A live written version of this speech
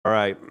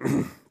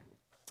right.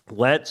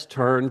 Let's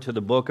turn to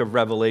the book of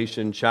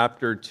Revelation,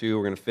 chapter 2.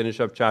 We're going to finish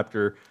up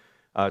chapter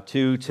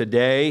 2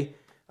 today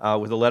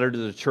with a letter to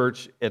the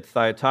church at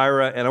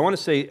Thyatira. And I want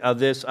to say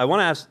this. I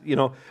want to ask,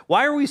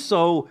 why are we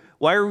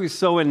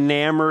so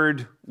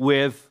enamored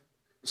with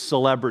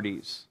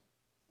celebrities?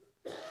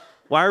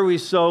 Why are we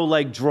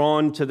so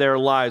drawn to their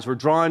lives? We're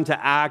drawn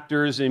to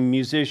actors and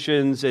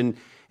musicians and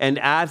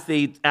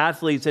athletes.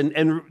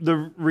 And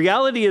the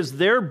reality is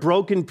they're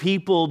broken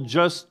people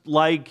just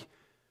like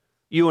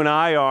you and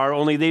I are,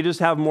 only they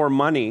just have more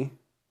money.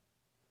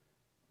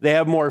 They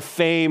have more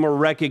fame or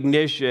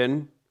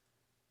recognition.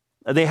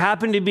 They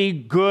happen to be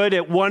good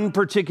at one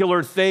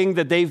particular thing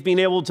that they've been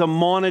able to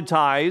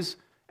monetize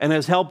and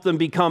has helped them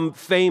become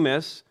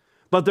famous,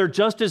 but they're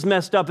just as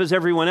messed up as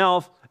everyone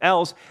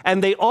else,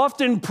 and they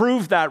often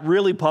prove that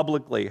really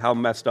publicly, how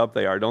messed up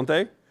they are, don't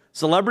they?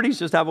 Celebrities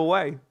just have a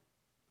way.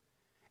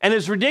 And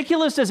as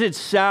ridiculous as it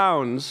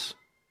sounds,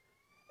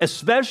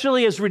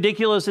 especially as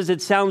ridiculous as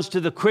it sounds to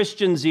the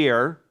Christian's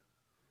ear,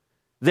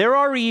 there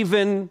are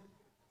even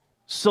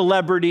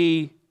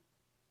celebrity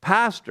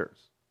pastors,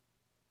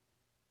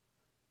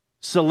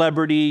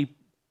 celebrity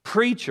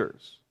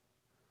preachers.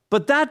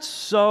 But that's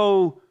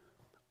so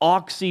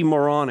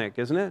oxymoronic,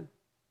 isn't it?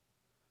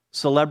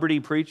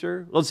 Celebrity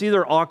preacher? Well, it's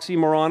either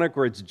oxymoronic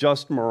or it's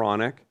just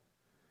moronic.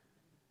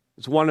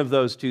 It's one of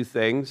those two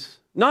things.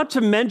 Not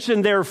to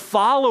mention their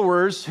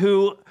followers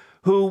who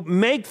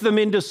make them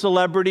into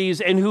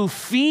celebrities and who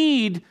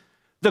feed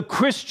the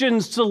Christian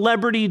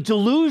celebrity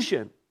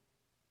delusion.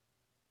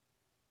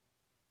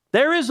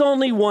 There is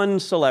only one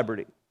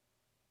celebrity.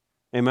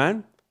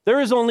 Amen? There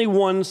is only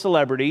one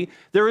celebrity.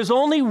 There is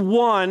only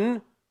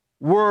one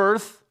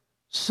worth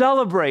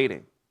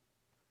celebrating.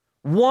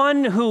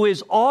 One who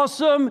is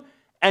awesome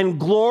and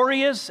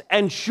glorious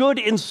and should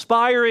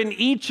inspire in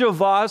each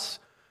of us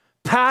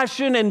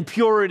passion and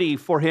purity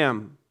for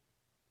him.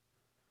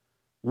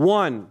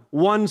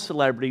 One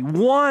celebrity,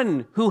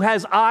 one who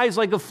has eyes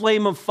like a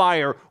flame of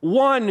fire,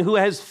 one who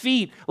has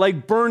feet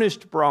like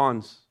burnished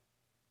bronze.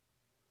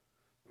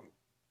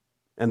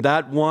 And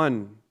that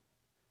one,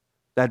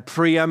 that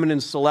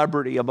preeminent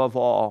celebrity above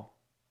all,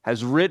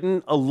 has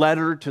written a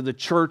letter to the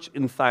church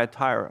in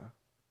Thyatira,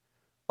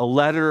 a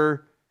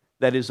letter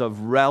that is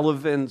of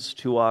relevance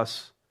to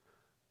us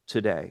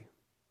today.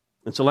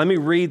 And so let me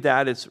read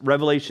that. It's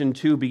Revelation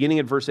 2, beginning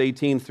at verse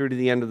 18 through to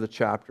the end of the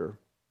chapter.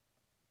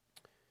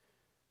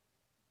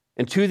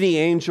 And to the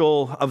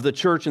angel of the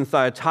church in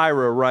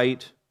Thyatira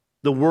write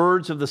the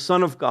words of the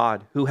Son of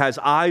God, who has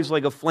eyes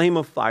like a flame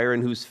of fire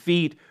and whose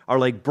feet are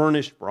like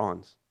burnished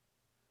bronze.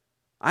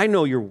 I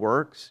know your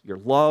works, your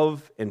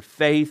love and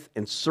faith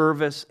and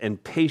service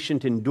and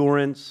patient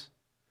endurance,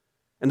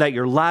 and that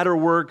your latter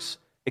works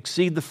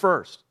exceed the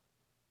first.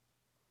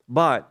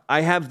 But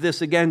I have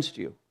this against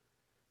you,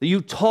 that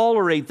you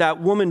tolerate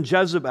that woman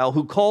Jezebel,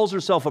 who calls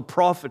herself a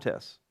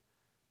prophetess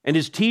and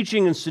is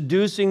teaching and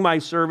seducing my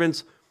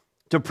servants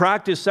to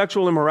practice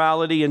sexual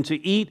immorality and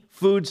to eat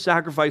food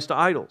sacrificed to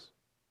idols.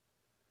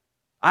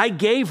 I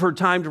gave her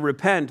time to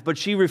repent, but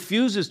she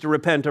refuses to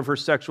repent of her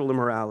sexual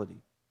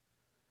immorality.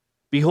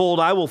 Behold,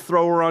 I will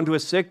throw her onto a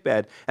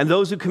sickbed, and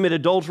those who commit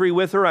adultery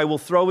with her I will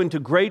throw into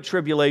great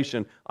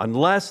tribulation,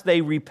 unless they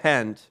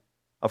repent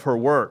of her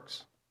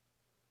works.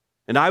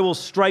 And I will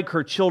strike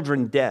her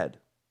children dead.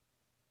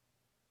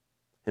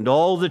 And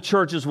all the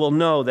churches will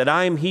know that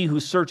I am he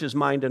who searches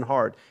mind and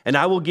heart, and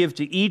I will give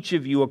to each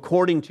of you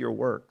according to your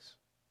works.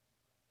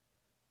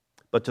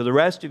 But to the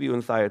rest of you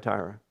in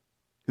Thyatira,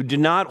 who do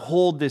not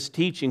hold this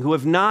teaching, who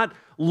have not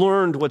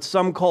learned what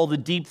some call the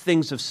deep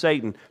things of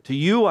Satan, to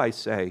you I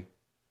say,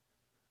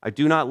 I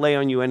do not lay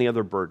on you any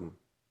other burden.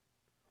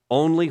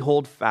 Only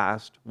hold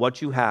fast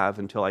what you have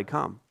until I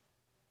come.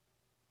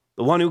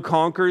 The one who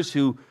conquers,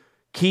 who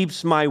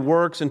keeps my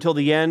works until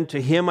the end,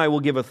 to him I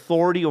will give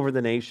authority over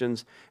the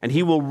nations, and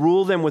he will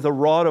rule them with a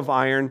rod of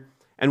iron,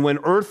 and when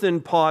earthen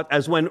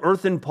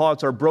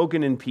pots are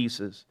broken in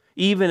pieces,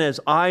 even as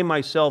I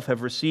myself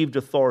have received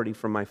authority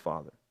from my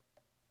Father.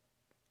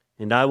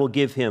 And I will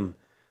give him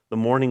the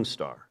morning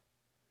star.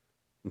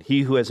 And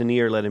he who has an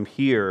ear, let him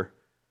hear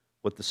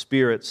what the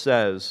Spirit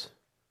says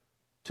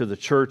to the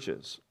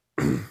churches.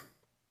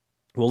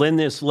 Well, in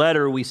this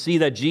letter, we see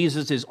that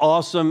Jesus is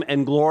awesome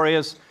and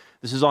glorious.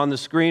 This is on the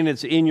screen.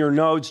 It's in your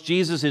notes.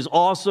 Jesus is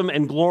awesome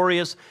and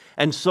glorious.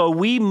 And so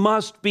we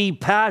must be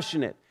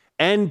passionate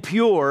and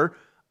pure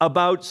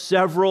about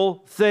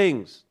several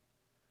things.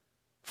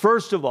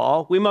 First of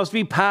all, we must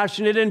be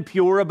passionate and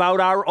pure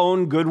about our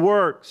own good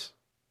works.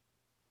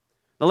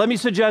 Now, let me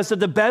suggest that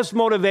the best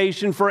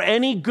motivation for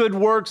any good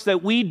works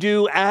that we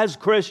do as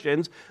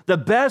Christians, the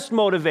best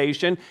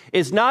motivation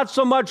is not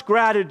so much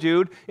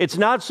gratitude. It's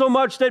not so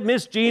much that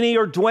Miss Jeannie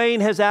or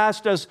Dwayne has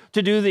asked us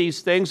to do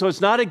these things. So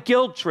it's not a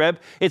guilt trip.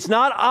 It's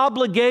not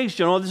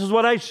obligation. Oh, this is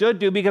what I should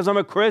do because I'm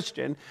a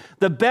Christian.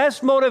 The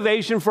best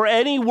motivation for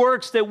any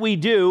works that we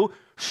do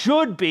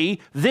should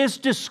be this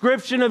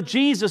description of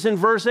Jesus in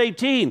verse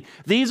 18.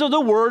 These are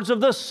the words of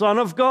the Son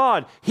of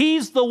God.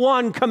 He's the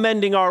one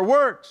commending our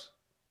works.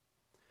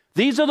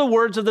 These are the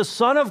words of the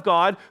Son of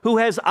God, who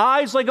has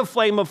eyes like a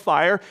flame of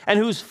fire and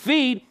whose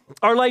feet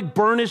are like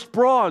burnished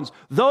bronze.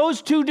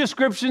 Those two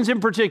descriptions in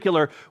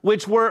particular,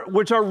 which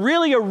are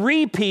really a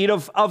repeat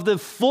of the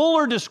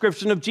fuller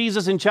description of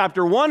Jesus in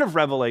chapter 1 of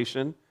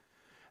Revelation,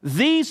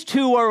 these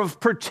two are of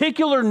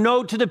particular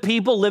note to the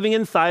people living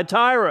in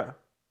Thyatira.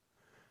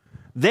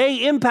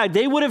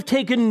 They would have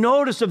taken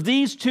notice of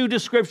these two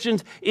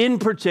descriptions in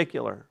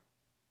particular.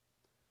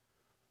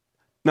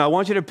 Now, I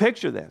want you to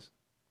picture this.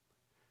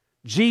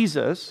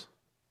 Jesus,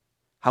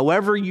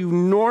 however you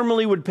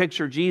normally would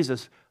picture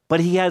Jesus, but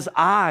he has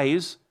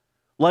eyes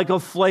like a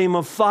flame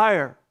of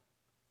fire.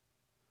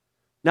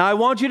 Now, I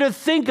want you to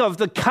think of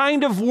the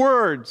kind of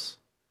words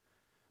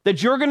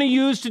that you're going to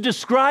use to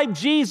describe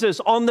Jesus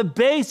on the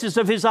basis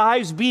of his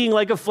eyes being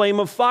like a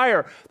flame of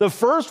fire. The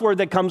first word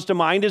that comes to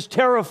mind is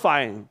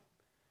terrifying.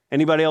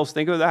 Anybody else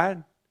think of that?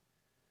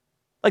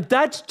 Like,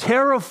 that's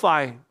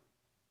terrifying.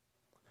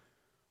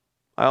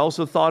 I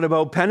also thought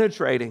about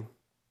penetrating.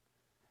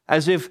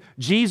 As if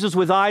Jesus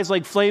with eyes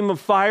like flame of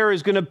fire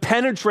is going to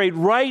penetrate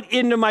right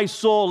into my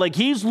soul. Like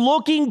he's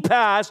looking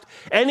past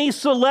any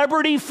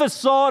celebrity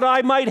facade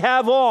I might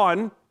have on.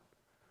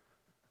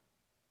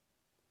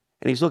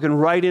 And he's looking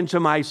right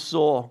into my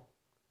soul.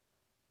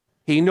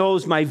 He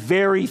knows my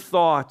very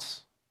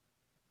thoughts.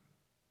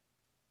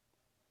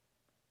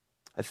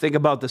 I think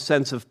about the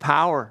sense of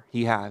power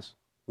he has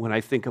when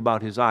I think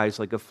about his eyes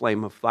like a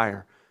flame of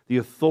fire. The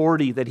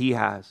authority that he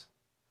has.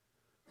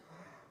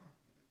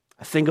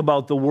 I think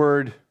about the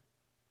word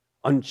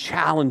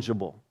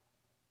unchallengeable.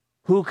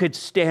 Who could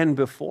stand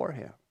before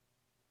him?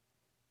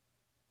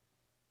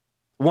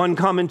 One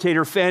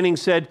commentator, Fanning,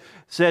 said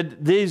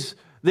this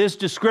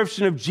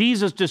description of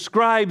Jesus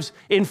describes,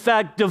 in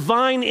fact,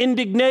 divine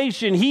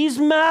indignation. He's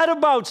mad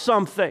about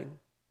something.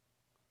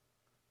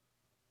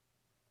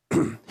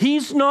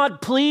 He's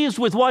not pleased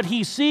with what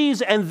he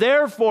sees, and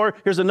therefore,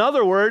 here's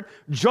another word,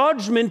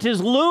 judgment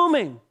is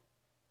looming.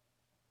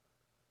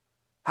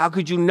 How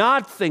could you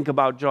not think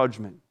about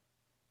judgment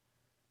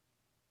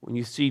when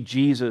you see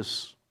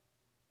Jesus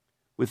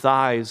with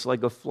eyes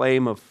like a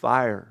flame of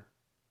fire?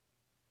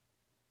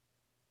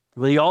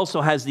 Well, he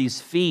also has these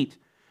feet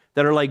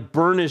that are like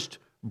burnished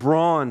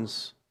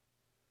bronze,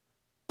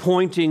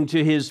 pointing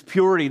to his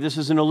purity. This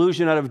is an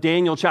allusion out of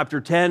Daniel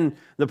chapter 10,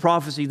 the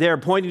prophecy there,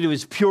 pointing to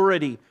his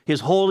purity,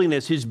 his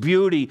holiness, his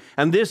beauty.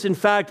 And this, in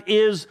fact,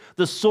 is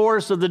the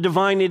source of the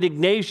divine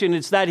indignation.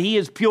 It's that he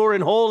is pure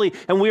and holy,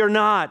 and we are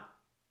not.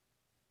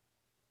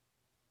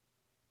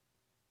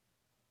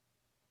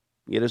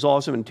 Yet as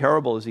awesome and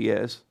terrible as he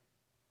is,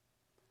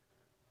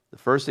 the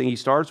first thing he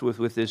starts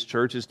with this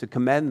church is to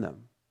commend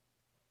them.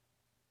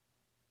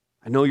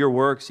 I know your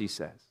works, he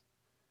says.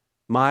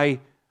 My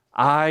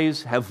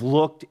eyes have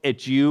looked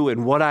at you,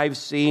 and what I've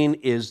seen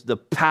is the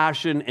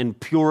passion and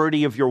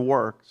purity of your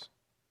works.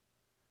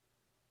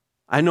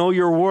 I know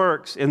your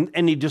works,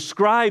 and he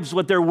describes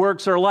what their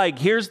works are like.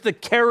 Here's the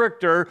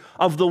character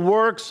of the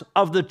works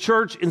of the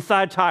church in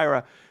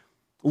Thyatira.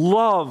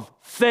 Love,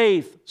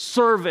 faith,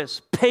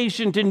 service,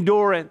 patient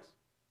endurance.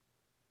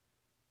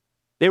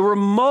 They were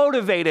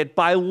motivated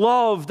by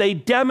love. They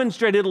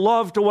demonstrated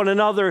love to one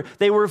another.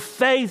 They were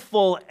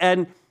faithful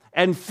and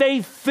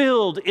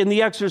faith-filled in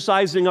the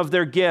exercising of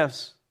their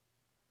gifts.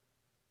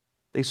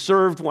 They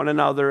served one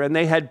another, and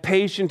they had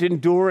patient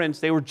endurance.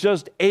 They were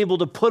just able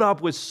to put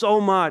up with so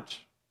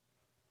much.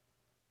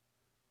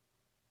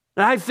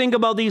 And I think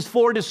about these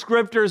four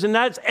descriptors, and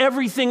that's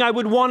everything I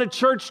would want a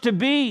church to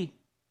be.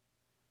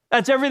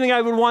 That's everything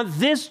I would want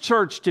this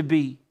church to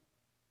be.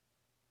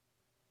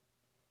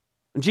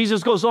 And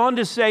Jesus goes on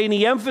to say, and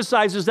he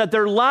emphasizes that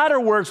their latter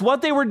works,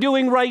 what they were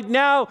doing right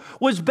now,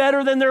 was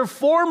better than their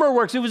former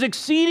works. It was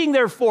exceeding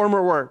their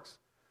former works.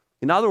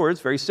 In other words,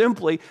 very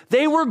simply,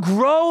 they were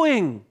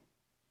growing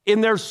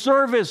in their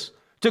service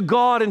to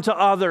God and to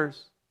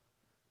others.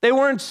 They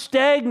weren't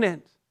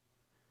stagnant.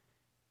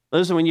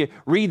 Listen, when you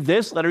read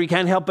this letter, you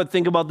can't help but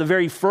think about the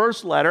very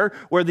first letter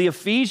where the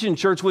Ephesian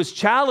church was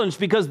challenged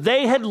because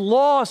they had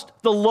lost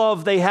the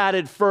love they had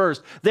at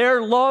first.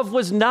 Their love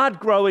was not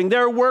growing.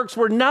 Their works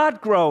were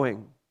not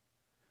growing.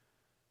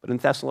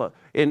 But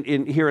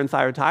here in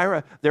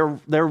Thyatira,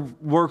 their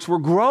works were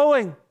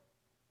growing.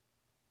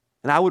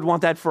 And I would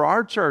want that for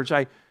our church.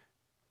 I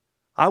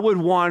would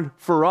want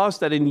for us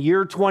that in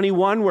year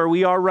 21, where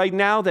we are right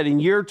now, that in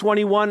year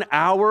 21,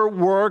 our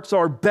works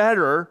are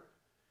better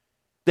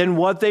than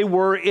what they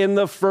were in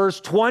the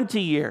first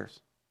 20 years.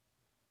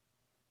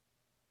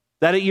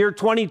 That at year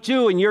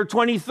 22 and year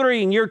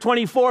 23 and year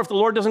 24, if the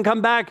Lord doesn't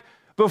come back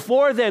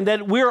before then,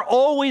 that we're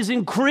always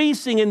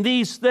increasing in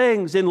these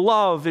things, in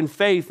love and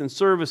faith and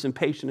service and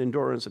patient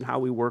endurance and how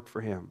we work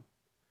for him.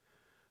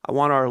 I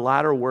want our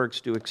latter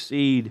works to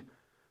exceed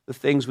the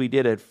things we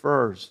did at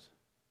first.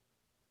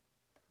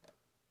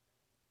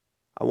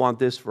 I want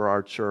this for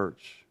our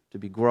church, to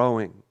be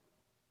growing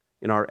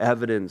in our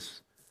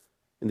evidence,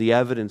 in the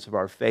evidence of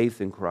our faith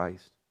in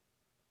Christ.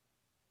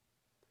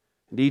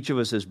 And each of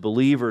us as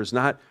believers,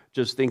 not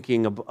just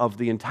thinking of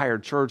the entire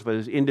church, but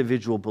as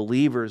individual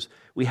believers,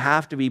 we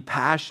have to be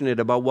passionate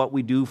about what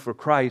we do for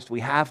Christ.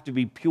 We have to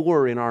be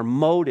pure in our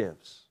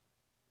motives.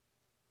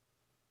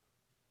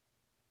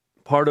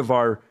 Part of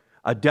our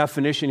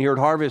definition here at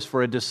Harvest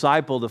for a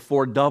disciple, the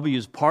 4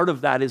 W's, part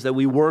of that is that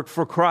we work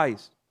for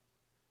Christ.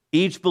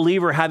 Each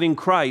believer having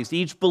Christ,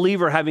 each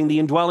believer having the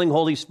indwelling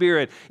Holy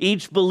Spirit,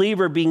 each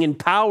believer being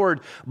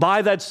empowered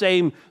by that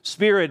same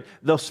Spirit,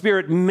 the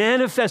Spirit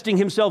manifesting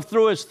Himself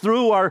through us,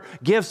 through our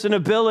gifts and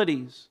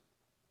abilities.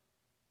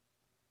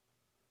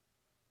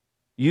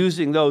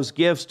 Using those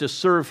gifts to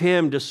serve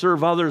Him, to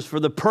serve others for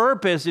the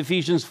purpose,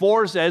 Ephesians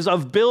 4 says,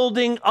 of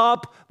building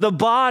up the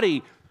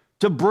body,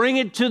 to bring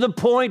it to the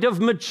point of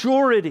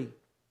maturity.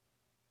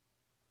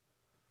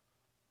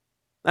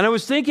 And I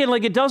was thinking,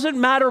 it doesn't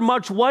matter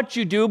much what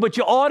you do, but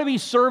you ought to be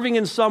serving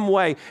in some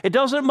way. It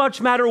doesn't much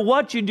matter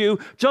what you do,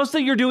 just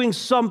that you're doing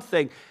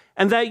something.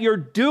 And that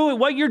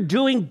what you're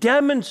doing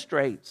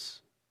demonstrates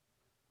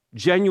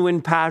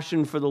genuine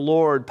passion for the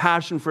Lord,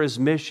 passion for His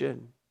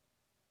mission.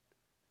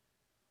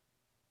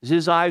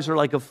 His eyes are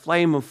like a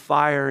flame of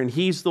fire, and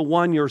He's the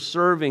one you're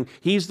serving.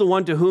 He's the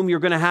one to whom you're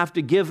going to have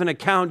to give an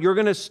account. You're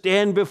going to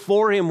stand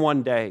before Him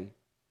one day.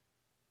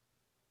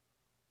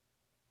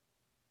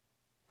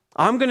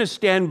 I'm going to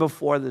stand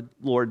before the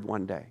Lord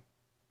one day.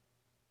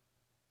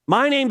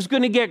 My name's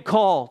going to get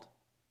called.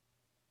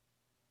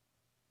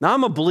 Now,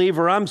 I'm a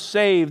believer. I'm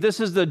saved.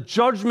 This is the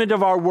judgment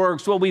of our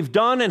works, what we've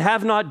done and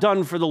have not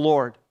done for the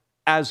Lord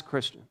as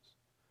Christians.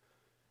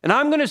 And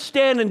I'm going to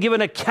stand and give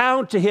an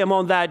account to Him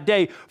on that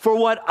day for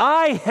what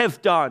I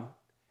have done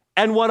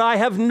and what I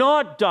have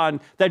not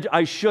done that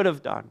I should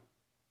have done.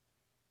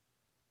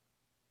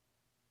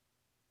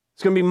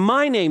 It's going to be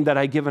my name that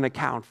I give an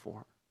account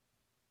for.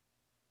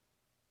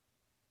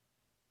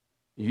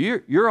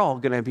 You're all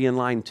going to be in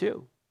line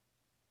too.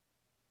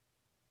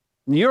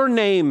 Your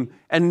name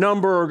and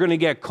number are going to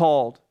get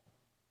called.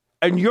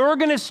 And you're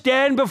going to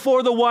stand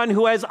before the one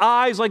who has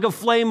eyes like a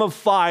flame of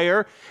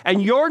fire,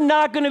 and you're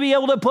not going to be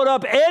able to put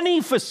up any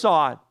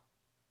facade.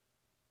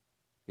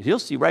 He'll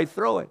see right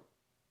through it.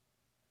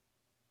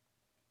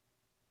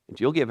 And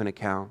you'll give an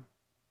account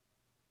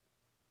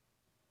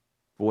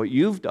for what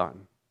you've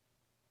done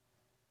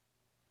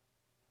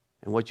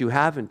and what you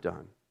haven't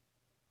done.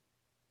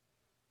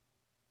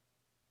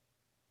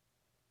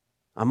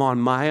 I'm on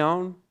my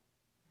own,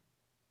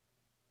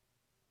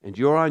 and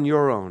you're on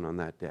your own on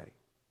that day.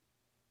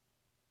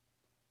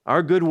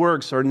 Our good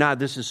works are not,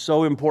 this is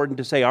so important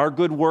to say, our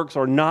good works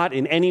are not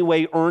in any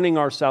way earning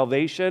our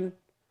salvation,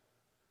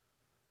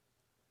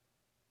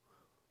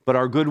 but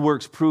our good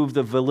works prove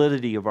the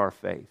validity of our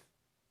faith.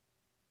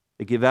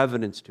 They give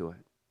evidence to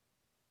it.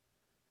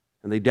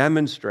 And they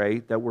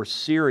demonstrate that we're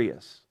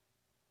serious,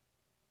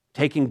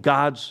 taking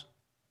God's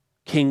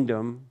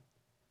kingdom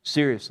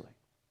seriously.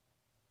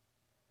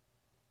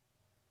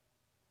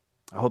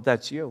 I hope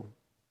that's you.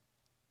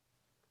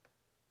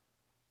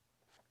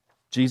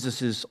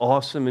 Jesus is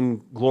awesome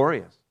and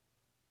glorious.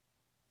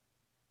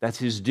 That's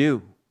His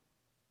due.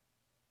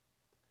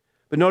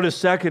 But notice,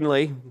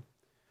 secondly,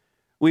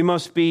 we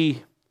must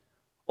be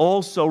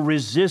also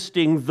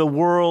resisting the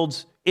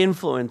world's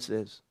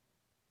influences.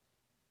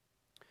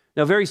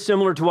 Now, very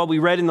similar to what we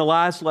read in the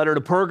last letter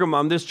to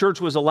Pergamum, this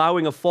church was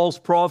allowing a false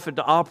prophet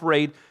to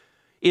operate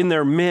in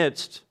their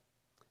midst.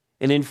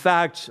 And in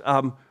fact,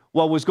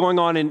 what was going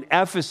on in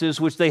Ephesus,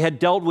 which they had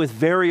dealt with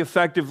very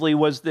effectively,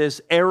 was this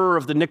error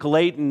of the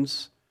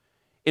Nicolaitans.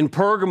 In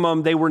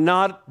Pergamum, they were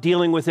not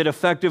dealing with it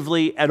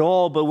effectively at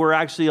all, but were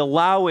actually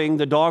allowing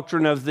the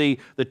doctrine of the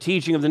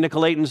teaching of the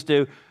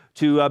Nicolaitans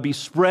to be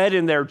spread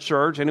in their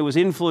church, and it was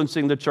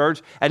influencing the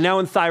church. And now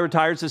in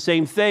Thyatira, it's the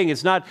same thing.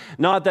 It's not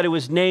that it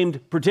was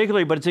named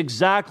particularly, but it's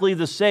exactly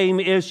the same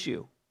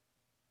issue.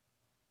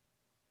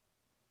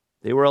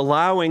 They were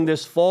allowing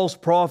this false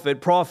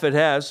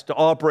prophetess, to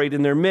operate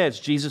in their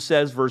midst. Jesus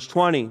says, verse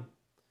 20,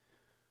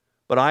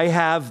 "But I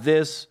have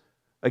this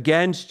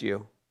against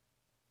you,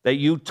 that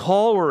you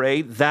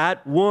tolerate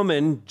that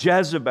woman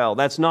Jezebel."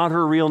 That's not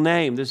her real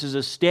name. This is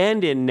a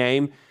stand-in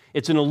name.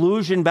 It's an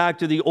allusion back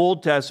to the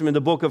Old Testament,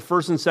 the book of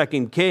 1st and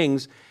 2nd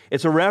Kings.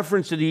 It's a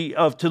reference to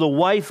the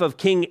wife of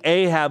King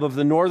Ahab of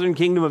the northern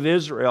kingdom of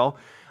Israel.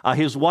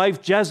 His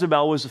wife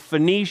Jezebel was a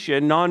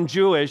Phoenician,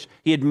 non-Jewish.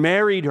 He had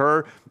married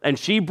her, and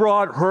she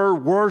brought her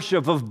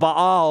worship of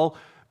Baal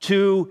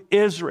to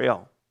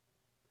Israel.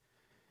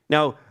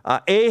 Now,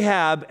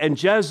 Ahab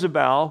and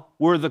Jezebel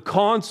were the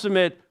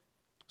consummate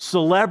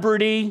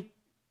celebrity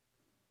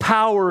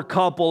power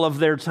couple of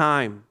their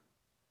time,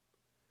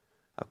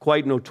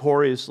 quite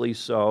notoriously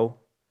so.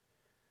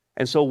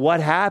 And so what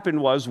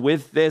happened was,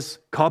 with this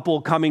couple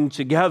coming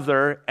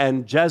together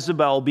and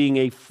Jezebel being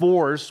a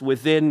force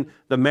within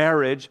the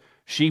marriage,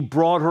 she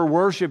brought her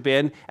worship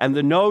in, and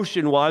the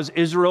notion was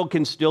Israel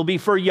can still be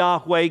for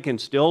Yahweh, can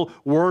still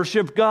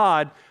worship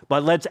God,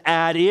 but let's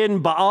add in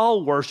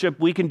Baal worship.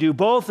 We can do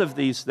both of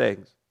these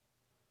things.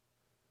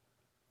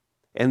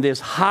 And this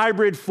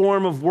hybrid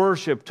form of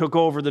worship took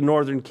over the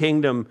northern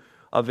kingdom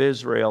of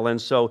Israel.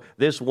 And so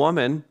this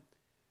woman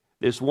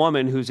this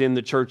woman who's in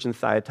the church in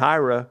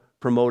Thyatira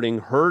promoting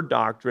her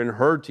doctrine,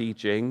 her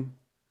teaching,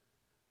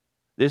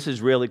 this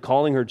is really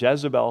calling her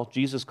Jezebel.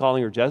 Jesus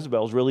calling her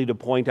Jezebel is really to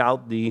point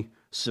out the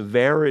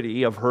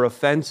severity of her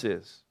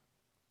offenses.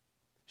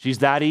 She's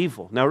that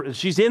evil. Now,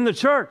 she's in the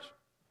church.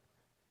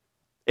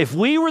 If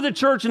we were the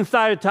church in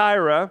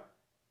Thyatira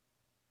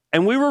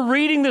and we were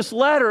reading this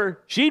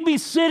letter, she'd be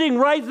sitting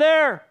right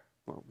there.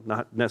 Well,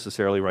 not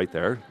necessarily right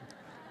there.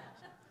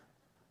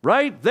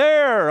 Right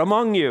there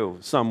among you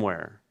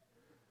somewhere.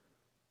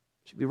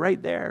 She'd be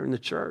right there in the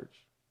church.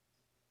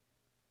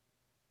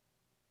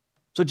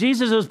 So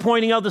Jesus is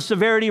pointing out the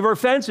severity of her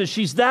offenses.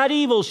 She's that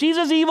evil. She's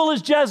as evil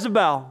as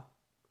Jezebel.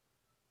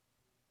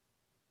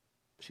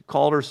 She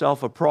called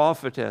herself a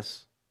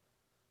prophetess.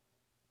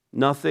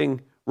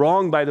 Nothing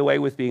wrong, by the way,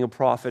 with being a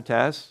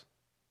prophetess.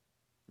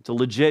 It's a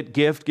legit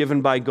gift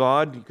given by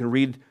God. You can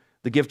read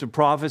the gift of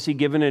prophecy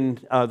given in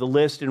the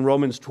list in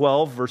Romans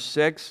 12, verse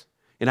 6.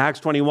 In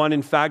Acts 21,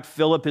 in fact,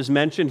 Philip is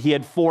mentioned. He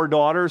had 4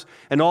 daughters,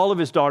 and all of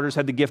his daughters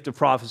had the gift of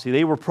prophecy.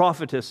 They were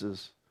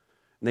prophetesses,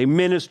 and they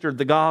ministered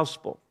the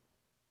gospel.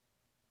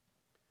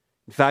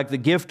 In fact, the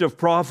gift of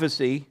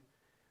prophecy,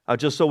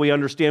 just so we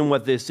understand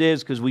what this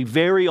is, because we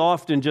very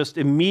often just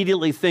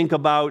immediately think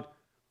about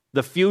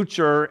the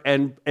future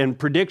and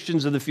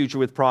predictions of the future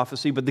with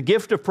prophecy, but the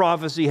gift of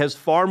prophecy has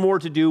far more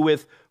to do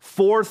with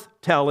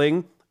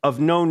forthtelling of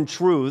known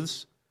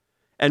truths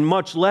and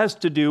much less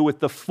to do with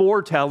the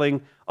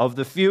foretelling of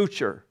the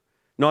future.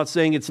 Not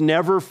saying it's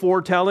never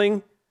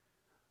foretelling,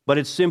 but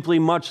it's simply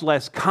much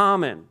less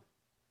common.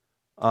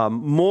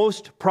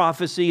 Most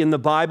prophecy in the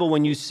Bible,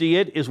 when you see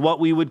it, is what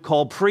we would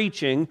call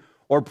preaching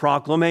or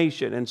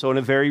proclamation. And so in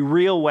a very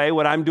real way,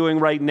 what I'm doing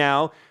right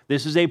now,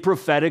 this is a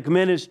prophetic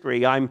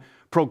ministry. I'm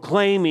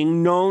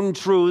proclaiming known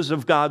truths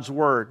of God's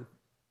word.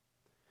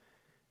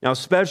 Now,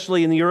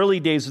 especially in the early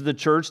days of the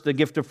church, the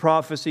gift of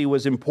prophecy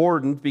was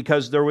important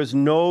because there was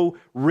no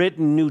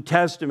written New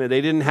Testament.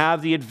 They didn't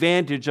have the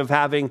advantage of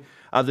having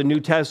the New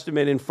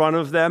Testament in front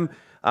of them.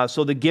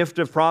 So the gift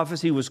of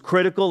prophecy was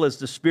critical as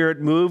the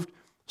Spirit moved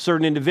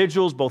certain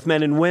individuals, both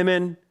men and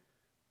women,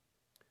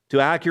 to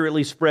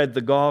accurately spread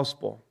the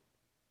gospel.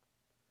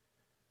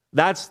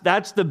 That's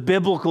the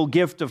biblical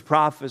gift of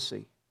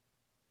prophecy.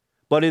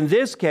 But in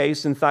this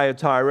case, in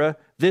Thyatira,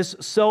 this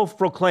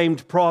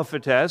self-proclaimed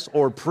prophetess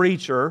or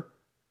preacher,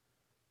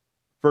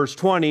 verse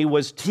 20,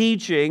 was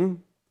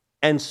teaching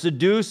and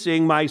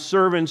seducing my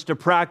servants to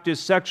practice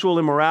sexual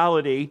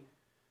immorality.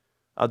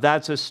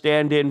 That's a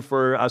stand-in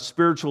for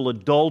spiritual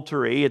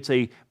adultery. It's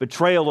a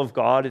betrayal of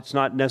God. It's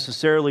not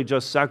necessarily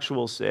just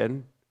sexual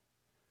sin.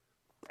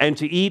 And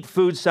to eat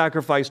food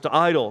sacrificed to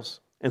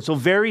idols. And so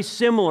very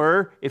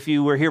similar, if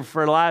you were here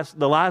for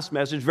the last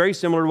message, very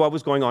similar to what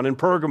was going on in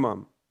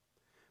Pergamum.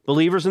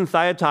 Believers in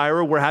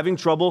Thyatira were having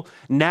trouble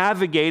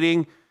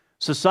navigating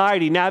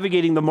society,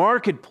 navigating the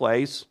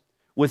marketplace,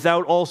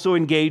 without also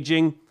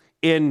engaging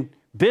in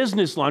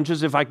business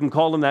lunches, if I can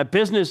call them that,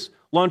 business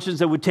luncheons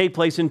that would take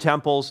place in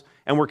temples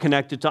and were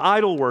connected to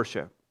idol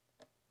worship.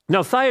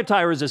 Now,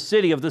 Thyatira is a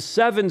city of the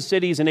 7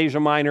 cities in Asia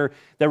Minor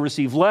that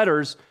receive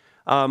letters,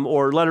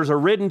 or letters are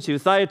written to.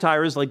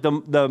 Thyatira is like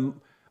the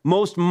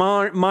most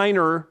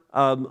minor,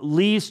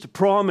 least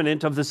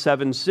prominent of the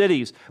 7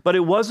 cities. But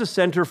it was a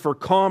center for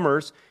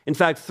commerce. In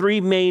fact,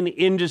 3 main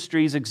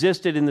industries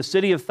existed in the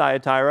city of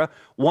Thyatira.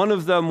 One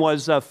of them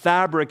was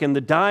fabric and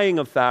the dyeing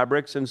of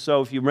fabrics. And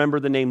so if you remember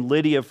the name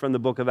Lydia from the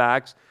book of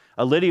Acts,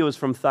 Lydia was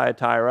from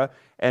Thyatira,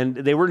 and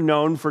they were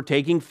known for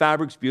taking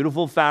fabrics,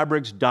 beautiful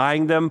fabrics,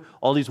 dyeing them,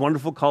 all these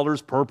wonderful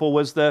colors. Purple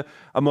was the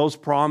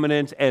most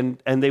prominent, and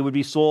they would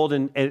be sold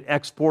and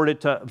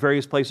exported to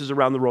various places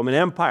around the Roman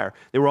Empire.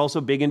 They were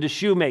also big into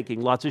shoemaking.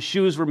 Lots of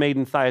shoes were made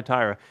in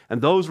Thyatira,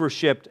 and those were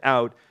shipped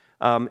out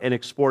and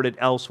exported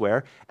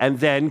elsewhere. And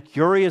then,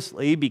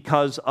 curiously,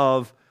 because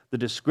of the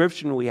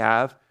description we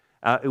have,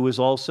 it was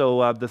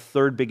also the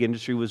third big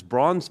industry was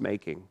bronze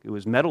making. It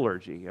was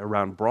metallurgy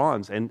around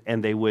bronze,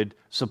 and they would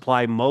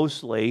supply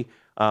mostly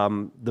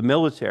the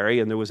military,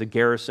 and there was a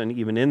garrison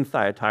even in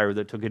Thyatira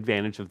that took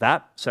advantage of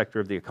that sector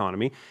of the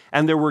economy.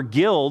 And there were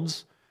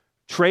guilds,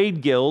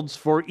 trade guilds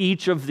for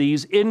each of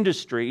these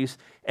industries.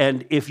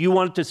 And if you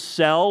wanted to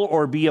sell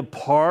or be a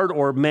part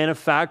or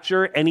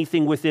manufacture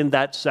anything within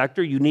that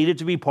sector, you needed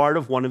to be part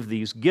of one of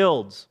these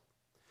guilds.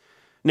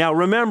 Now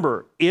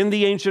remember, in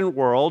the ancient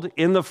world,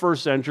 in the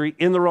first century,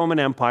 in the Roman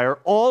Empire,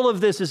 all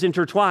of this is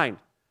intertwined.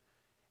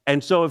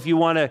 And so if you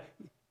want to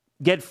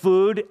get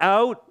food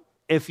out,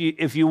 if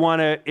you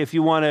want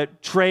to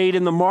trade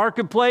in the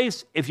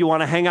marketplace, if you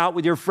want to hang out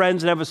with your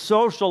friends and have a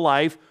social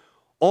life,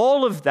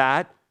 all of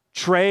that,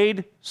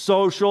 trade,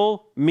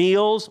 social,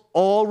 meals,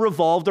 all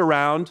revolved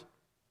around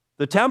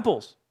the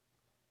temples.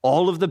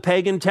 All of the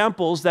pagan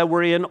temples that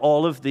were in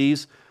all of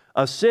these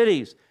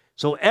cities.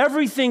 So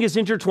everything is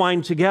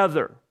intertwined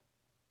together.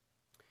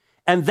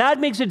 And that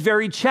makes it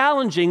very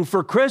challenging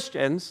for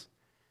Christians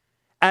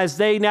as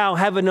they now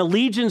have an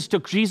allegiance to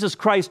Jesus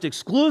Christ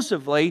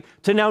exclusively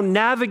to now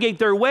navigate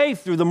their way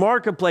through the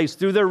marketplace,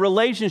 through their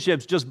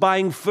relationships, just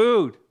buying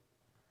food.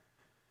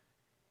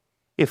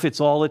 if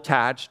it's all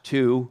attached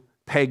to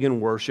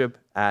pagan worship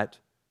at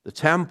the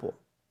temple.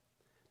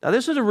 Now,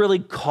 this is a really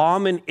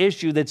common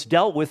issue that's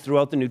dealt with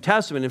throughout the New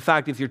Testament. In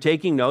fact, if you're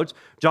taking notes,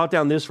 jot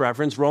down this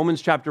reference,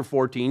 Romans chapter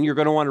 14. You're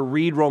going to want to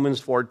read Romans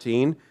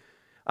 14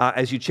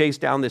 as you chase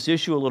down this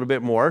issue a little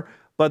bit more.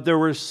 But there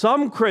were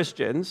some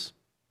Christians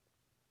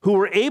who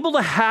were able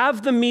to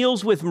have the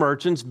meals with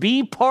merchants,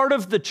 be part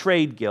of the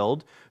trade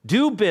guild,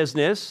 do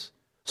business,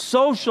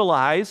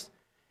 socialize,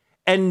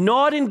 and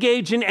not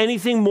engage in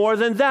anything more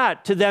than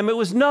that. To them, it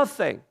was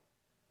nothing.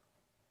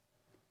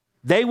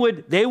 They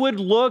would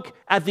look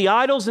at the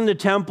idols in the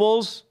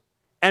temples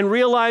and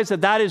realize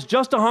that that is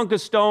just a hunk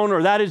of stone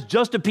or that is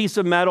just a piece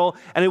of metal,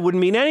 and it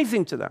wouldn't mean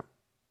anything to them.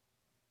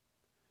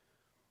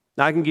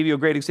 Now, I can give you a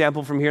great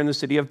example from here in the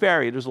city of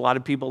Barrie. There's a lot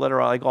of people that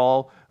are like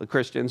all the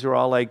Christians who are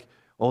all like,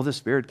 oh, the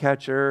spirit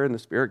catcher and the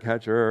spirit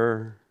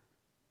catcher,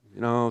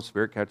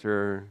 spirit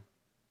catcher.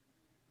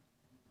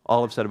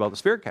 All upset about the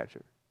spirit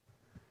catcher.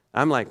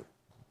 I'm like,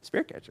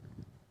 spirit catcher.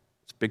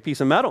 It's a big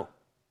piece of metal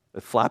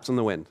that flaps in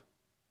the wind.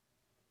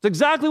 It's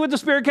exactly what the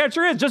spirit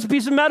catcher is, just a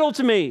piece of metal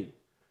to me.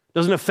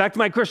 Doesn't affect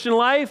my Christian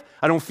life.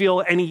 I don't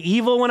feel any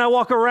evil when I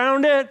walk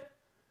around it.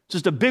 It's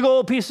just a big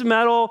old piece of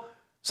metal,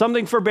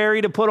 something for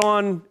Barrie to put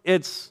on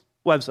its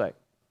website.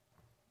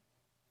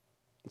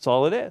 That's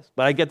all it is.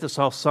 But I get this,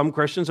 how some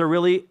Christians are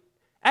really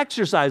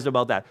exercised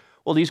about that.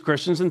 Well, these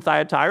Christians in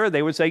Thyatira,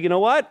 they would say, you know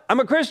what? I'm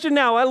a Christian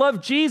now. I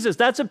love Jesus.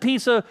 That's a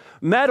piece of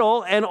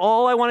metal, and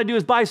all I want to do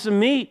is buy some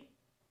meat.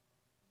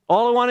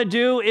 All I want to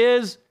do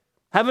is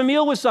have a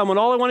meal with someone.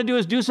 All I want to do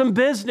is do some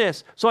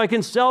business so I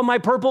can sell my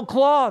purple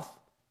cloth.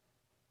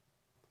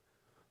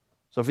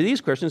 So for these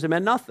Christians, it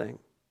meant nothing.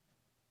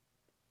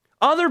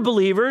 Other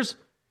believers,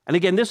 and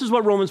again, this is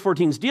what Romans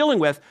 14 is dealing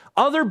with,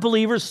 other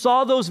believers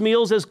saw those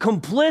meals as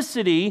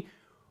complicity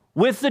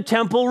with the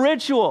temple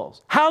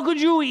rituals. How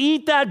could you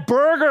eat that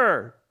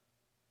burger?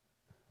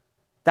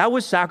 That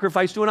was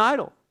sacrificed to an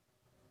idol.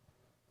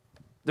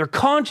 Their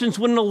conscience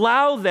wouldn't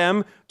allow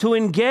them to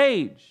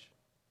engage.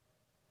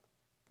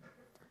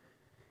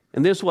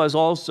 And this was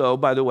also,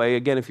 by the way,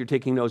 again, if you're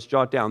taking notes,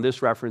 jot down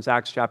this reference,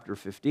 Acts chapter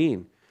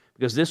 15,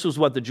 because this was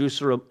what the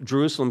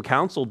Jerusalem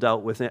Council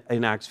dealt with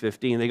in Acts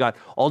 15. They got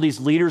all these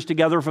leaders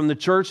together from the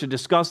church to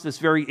discuss this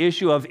very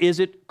issue of, is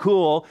it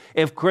cool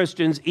if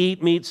Christians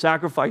eat meat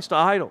sacrificed to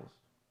idols?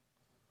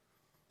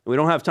 We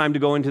don't have time to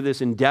go into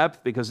this in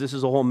depth because this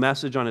is a whole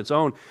message on its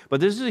own,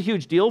 but this is a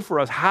huge deal for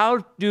us.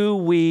 How do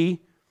we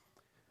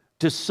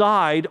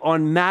decide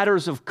on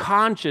matters of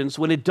conscience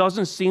when it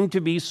doesn't seem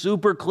to be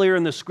super clear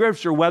in the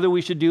scripture whether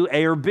we should do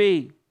A or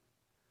B?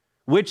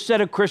 Which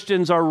set of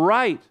Christians are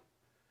right?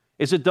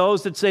 Is it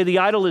those that say the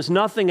idol is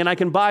nothing and I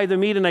can buy the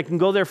meat and I can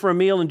go there for a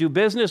meal and do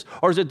business?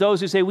 Or is it those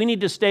who say we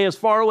need to stay as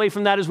far away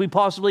from that as we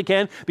possibly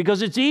can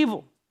because it's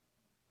evil?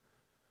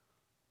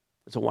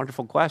 It's a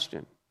wonderful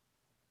question.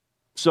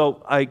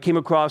 So I came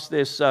across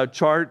this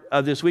chart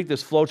this week,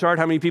 this flow chart.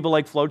 How many people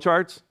like flow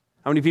charts?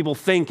 How many people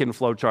think in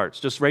flow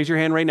charts? Just raise your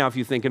hand right now if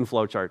you think in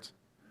flow charts.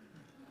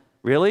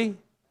 Really?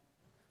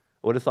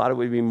 I would have thought it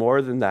would be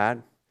more than that.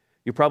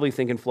 You probably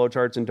think in flow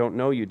charts and don't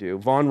know you do.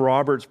 Vaughn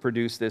Roberts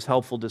produced this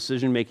helpful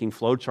decision-making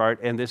flow chart,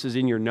 and this is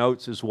in your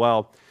notes as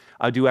well.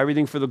 Do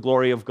everything for the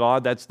glory of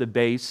God. That's the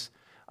base.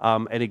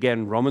 And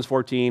again, Romans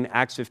 14,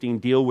 Acts 15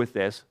 deal with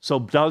this. So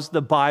does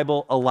the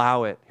Bible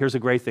allow it? Here's a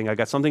great thing. I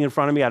got something in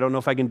front of me. I don't know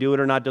if I can do it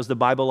or not. Does the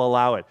Bible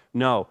allow it?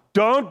 No.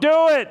 Don't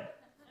do it.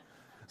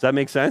 Does that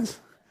make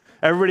sense?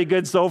 Everybody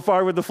good so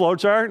far with the flow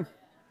chart?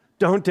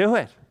 Don't do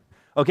it.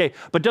 Okay,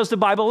 but does the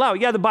Bible allow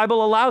it? Yeah, the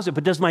Bible allows it,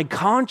 but does my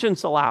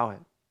conscience allow it?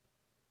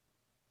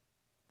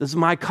 Does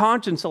my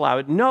conscience allow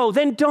it? No,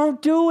 then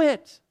don't do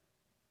it.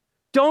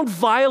 Don't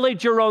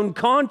violate your own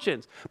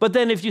conscience. But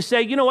then if you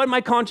say, you know what, my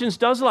conscience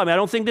does allow me, I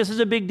don't think this is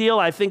a big deal,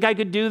 I think I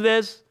could do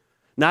this,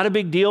 not a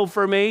big deal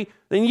for me,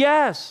 then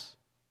yes,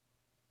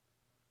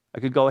 I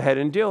could go ahead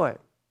and do it.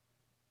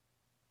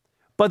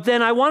 But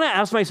then I want to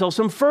ask myself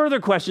some further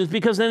questions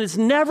because then it's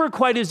never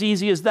quite as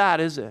easy as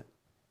that, is it?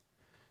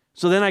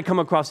 So then I come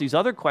across these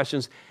other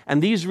questions,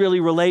 and these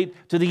really relate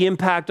to the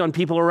impact on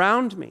people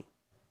around me.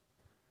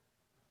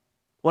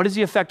 What is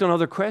the effect on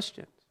other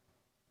Christians?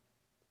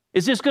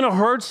 Is this going to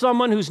hurt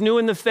someone who's new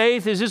in the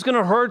faith? Is this going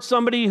to hurt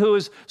somebody who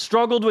has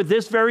struggled with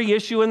this very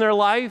issue in their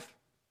life?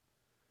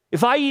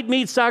 If I eat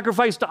meat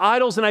sacrificed to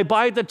idols and I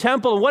buy at the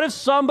temple, and what if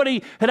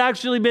somebody had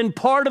actually been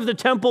part of the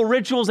temple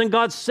rituals and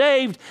got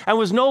saved and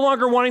was no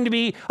longer wanting to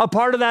be a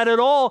part of that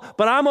at all,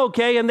 but I'm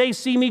okay and they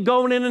see me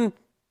going in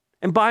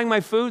and buying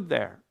my food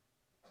there?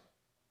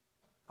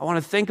 I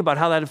want to think about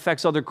how that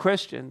affects other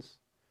Christians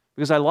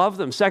because I love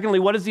them. Secondly,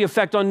 what is the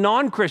effect on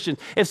non-Christians?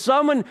 If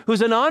someone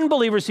who's an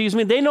unbeliever sees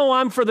me, they know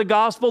I'm for the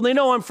gospel, they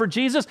know I'm for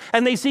Jesus,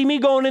 and they see me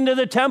going into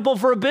the temple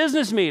for a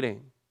business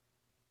meeting.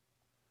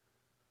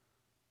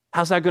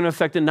 How's that going to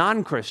affect a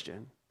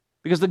non-Christian?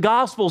 Because the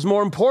gospel is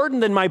more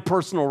important than my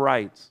personal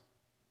rights.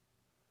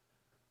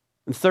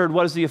 And third,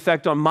 what is the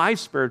effect on my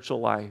spiritual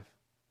life?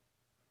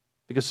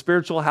 Because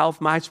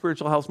my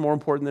spiritual health is more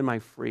important than my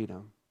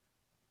freedom.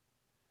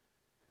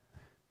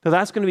 Now,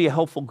 that's going to be a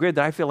helpful grid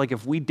that I feel like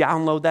if we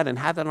download that and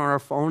have that on our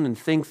phone and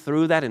think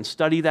through that and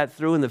study that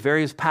through in the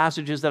various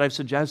passages that I've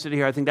suggested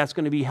here, I think that's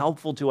going to be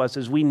helpful to us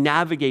as we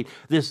navigate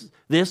this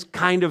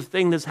kind of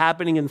thing that's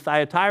happening in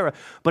Thyatira.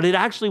 But it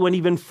actually went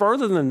even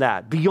further than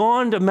that,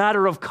 beyond a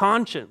matter of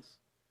conscience,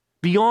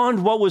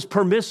 beyond what was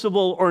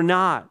permissible or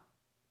not.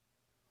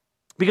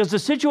 Because the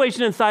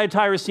situation in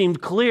Thyatira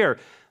seemed clear.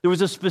 There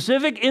was a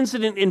specific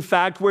incident, in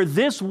fact, where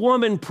this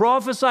woman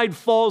prophesied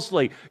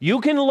falsely.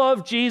 You can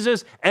love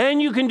Jesus and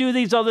you can do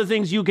these other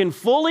things. You can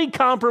fully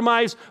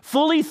compromise,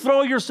 fully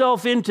throw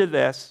yourself into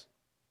this.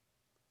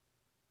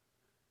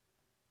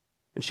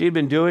 And she had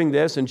been doing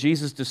this, and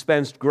Jesus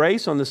dispensed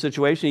grace on the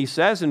situation. He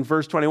says in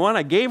verse 21,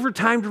 I gave her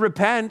time to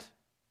repent.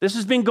 This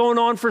has been going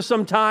on for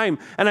some time,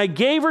 and I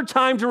gave her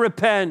time to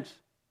repent.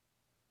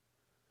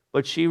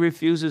 But she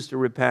refuses to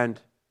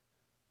repent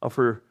of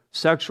her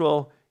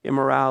sexual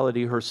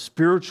immorality, her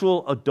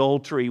spiritual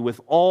adultery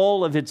with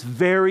all of its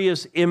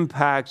various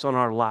impacts on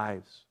our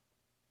lives.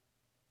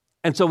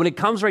 And so when it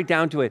comes right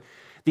down to it,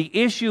 the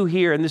issue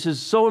here, and this is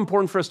so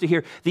important for us to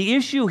hear, the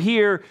issue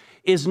here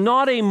is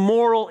not a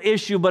moral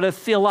issue, but a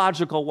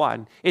theological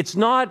one. It's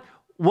not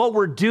what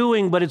we're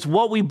doing, but it's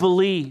what we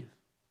believe.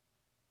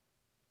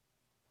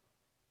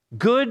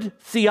 Good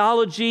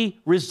theology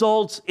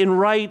results in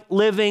right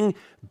living.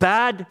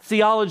 Bad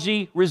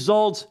theology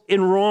results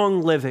in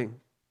wrong living.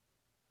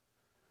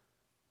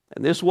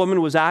 And this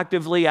woman was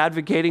actively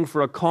advocating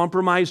for a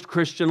compromised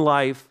Christian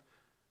life.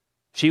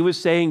 She was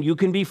saying you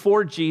can be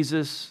for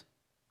Jesus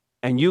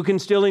and you can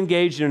still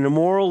engage in an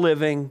immoral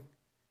living.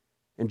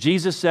 And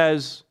Jesus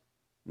says,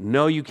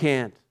 no, you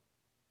can't.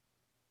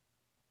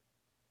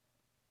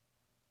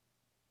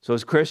 So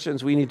as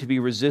Christians, we need to be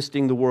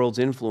resisting the world's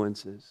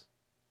influences.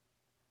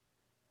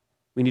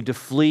 We need to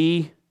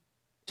flee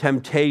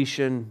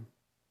temptation.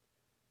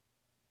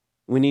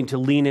 We need to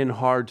lean in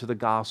hard to the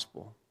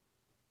gospel.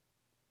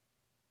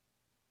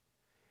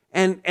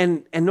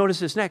 And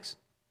notice this next.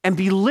 And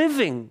be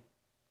living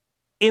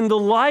in the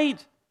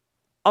light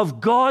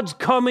of God's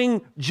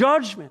coming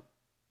judgment.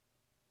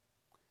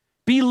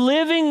 Be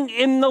living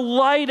in the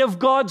light of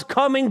God's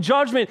coming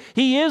judgment.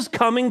 He is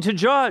coming to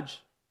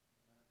judge.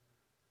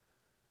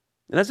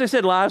 And as I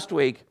said last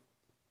week,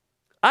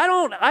 I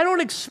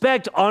don't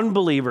expect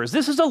unbelievers.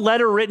 This is a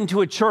letter written to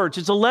a church.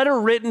 It's a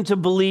letter written to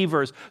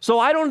believers. So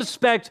I don't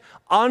expect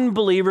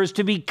unbelievers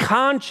to be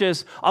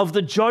conscious of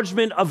the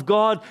judgment of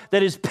God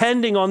that is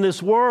pending on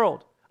this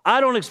world.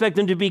 I don't expect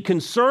them to be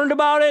concerned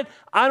about it.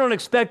 I don't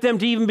expect them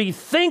to even be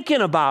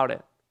thinking about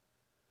it.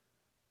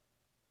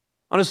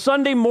 On a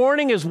Sunday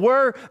morning, as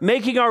we're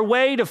making our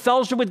way to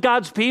fellowship with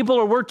God's people,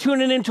 or we're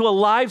tuning into a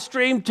live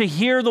stream to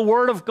hear the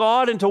Word of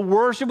God and to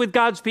worship with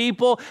God's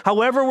people,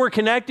 however we're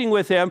connecting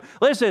with Him,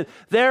 listen,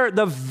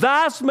 the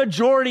vast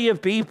majority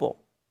of people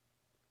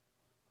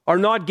are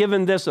not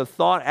given this a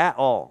thought at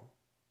all.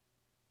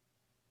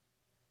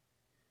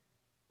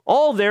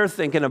 All they're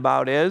thinking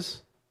about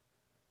is,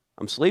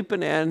 I'm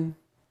sleeping in,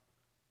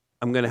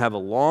 I'm going to have a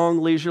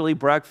long, leisurely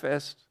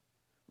breakfast,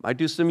 might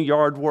do some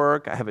yard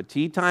work. I have a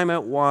tea time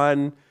at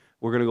 1.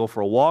 We're going to go for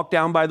a walk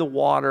down by the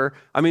water.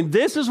 I mean,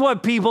 this is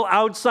what people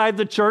outside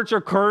the church are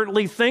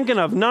currently thinking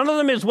of. None of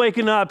them is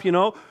waking up,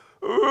 oh,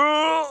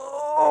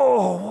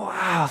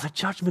 wow, the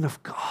judgment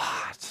of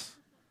God.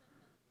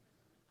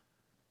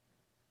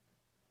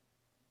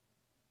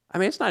 I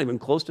mean, it's not even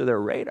close to their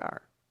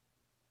radar.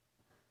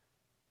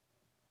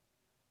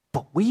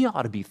 But we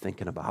ought to be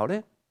thinking about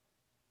it.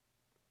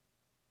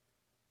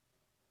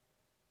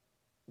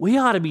 We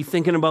ought to be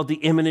thinking about the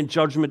imminent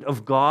judgment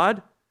of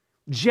God.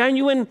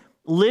 Genuine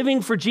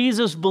living for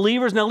Jesus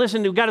believers. Now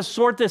listen, we've got to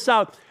sort this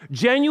out.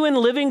 Genuine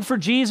living for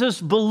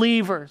Jesus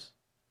believers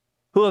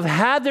who have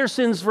had their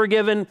sins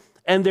forgiven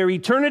and their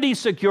eternity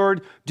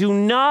secured do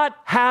not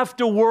have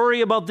to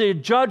worry about the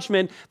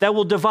judgment that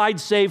will divide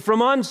saved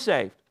from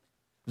unsaved.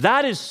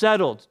 That is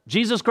settled.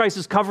 Jesus Christ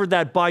has covered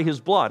that by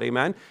His blood,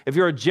 amen? If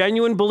you're a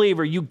genuine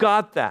believer, you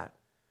got that.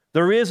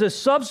 There is a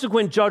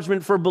subsequent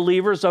judgment for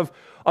believers of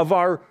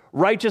our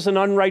righteous and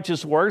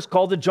unrighteous works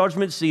called the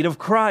judgment seat of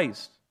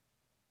Christ.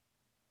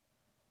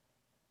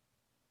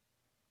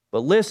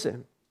 But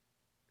listen,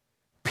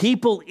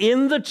 people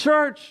in the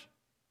church,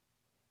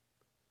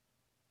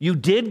 you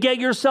did get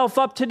yourself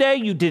up today.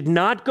 You did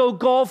not go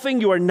golfing.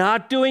 You are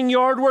not doing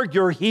yard work.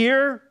 You're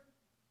here.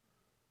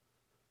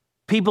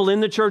 People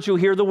in the church who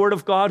hear the word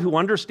of God, who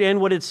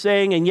understand what it's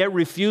saying, and yet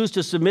refuse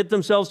to submit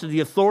themselves to the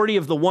authority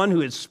of the one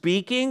who is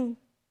speaking.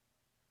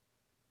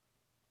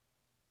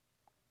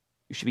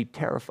 You should be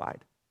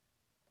terrified.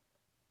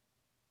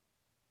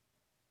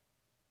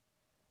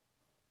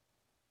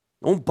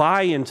 Don't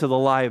buy into the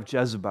lie of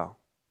Jezebel.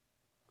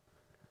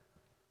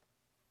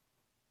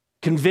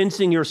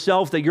 Convincing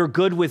yourself that you're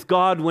good with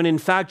God when in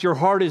fact your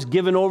heart is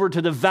given over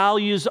to the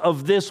values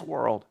of this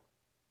world.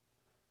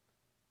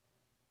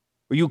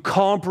 Or you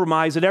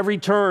compromise at every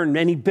turn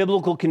any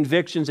biblical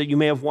convictions that you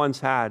may have once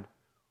had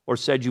or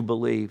said you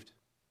believed.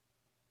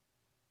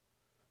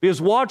 Because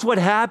watch what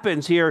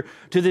happens here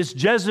to this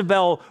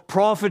Jezebel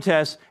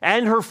prophetess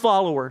and her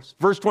followers.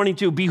 Verse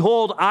 22,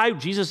 behold,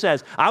 Jesus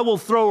says, I will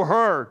throw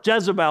her,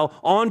 Jezebel,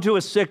 onto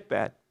a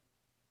sickbed.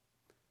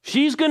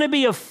 She's going to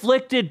be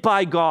afflicted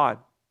by God.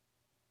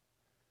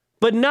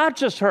 But not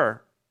just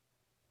her.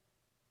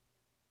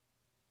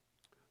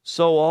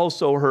 So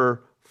also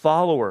her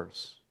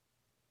followers.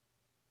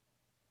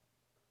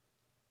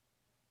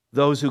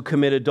 Those who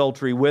commit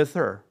adultery with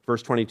her,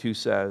 verse 22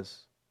 says.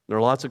 There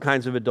are lots of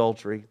kinds of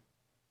adultery.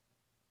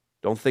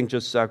 Don't think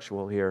just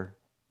sexual here.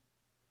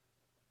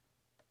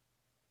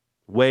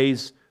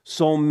 Ways,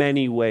 so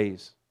many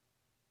ways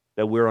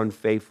that we're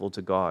unfaithful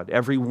to God.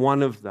 Every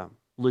one of them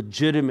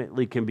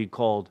legitimately can be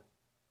called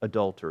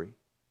adultery.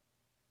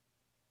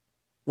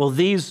 Well,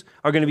 these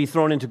are going to be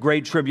thrown into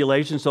great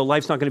tribulation, so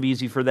life's not going to be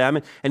easy for them.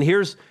 And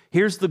here's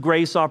the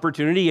grace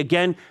opportunity.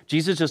 Again,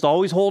 Jesus just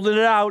always holding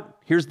it out.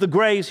 Here's the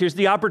grace. Here's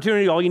the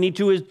opportunity. All you need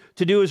to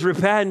do is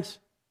repent.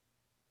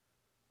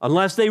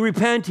 Unless they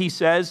repent, he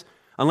says,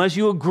 unless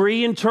you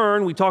agree and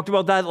turn. We talked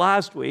about that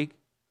last week.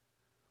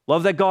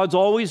 Love that God's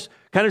always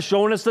kind of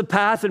showing us the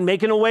path and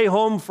making a way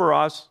home for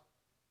us.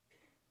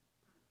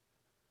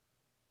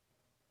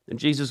 And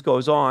Jesus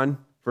goes on,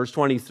 verse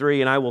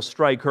 23, and I will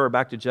strike her,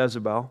 back to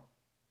Jezebel.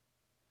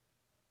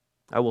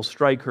 I will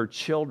strike her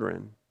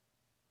children.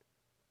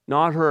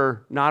 Not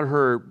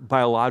her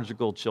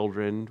biological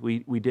children.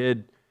 We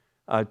did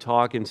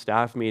talk in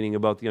staff meeting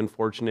about the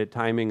unfortunate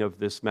timing of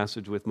this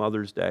message with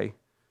Mother's Day.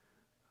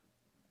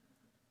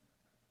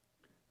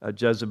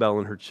 Jezebel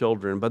and her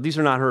children. But these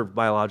are not her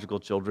biological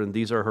children.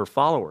 These are her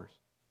followers.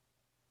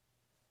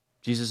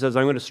 Jesus says,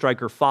 I'm going to strike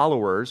her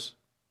followers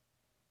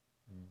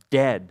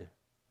dead.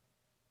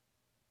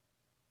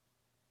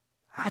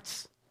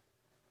 That's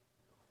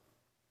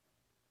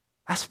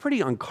pretty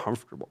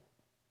uncomfortable.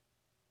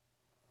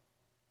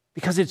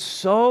 Because it's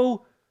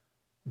so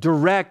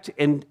direct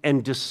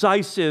and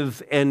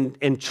decisive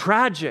and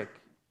tragic.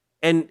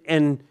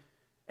 And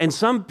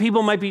some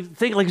people might be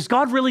thinking, like, is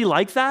God really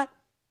like that?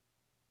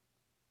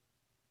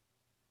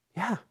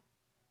 Yeah.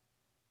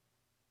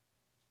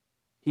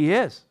 He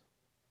is.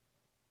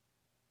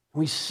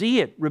 We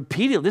see it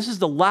repeatedly. This is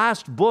the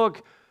last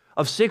book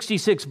of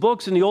 66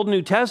 books in the Old and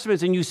New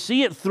Testaments, and you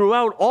see it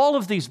throughout all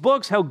of these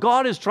books, how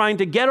God is trying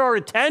to get our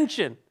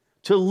attention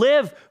to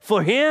live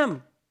for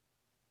Him.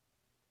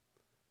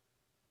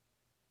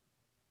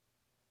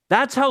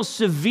 That's how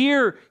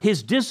severe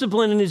His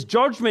discipline and His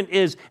judgment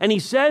is. And He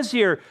says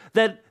here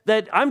that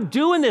I'm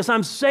doing this,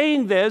 I'm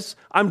saying this,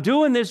 I'm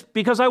doing this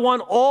because I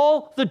want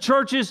all the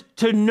churches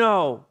to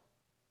know.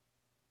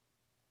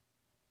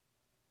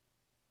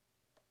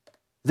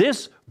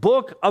 This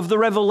book of the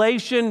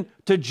Revelation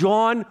to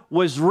John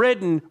was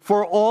written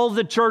for all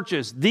the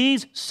churches.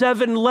 These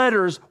 7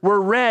 letters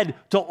were read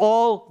to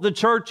all the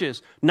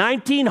churches.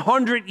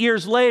 1900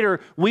 years later,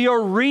 we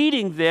are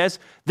reading this.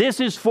 This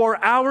is for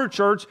our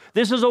church.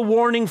 This is a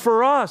warning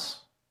for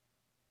us.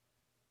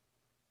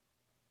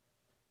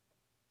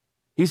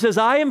 He says,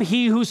 I am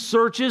He who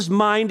searches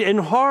mind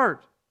and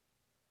heart.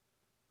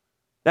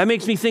 That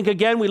makes me think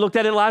again, we looked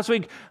at it last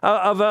week,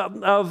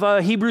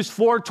 of Hebrews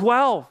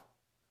 4:12.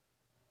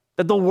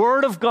 That the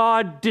Word of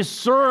God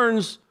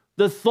discerns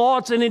the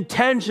thoughts and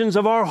intentions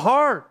of our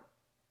heart.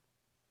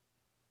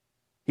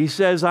 He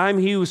says, I'm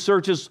He who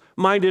searches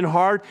mind and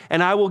heart,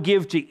 and I will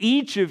give to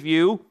each of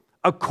you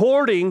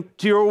according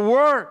to your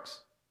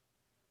works.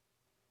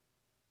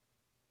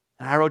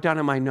 And I wrote down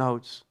in my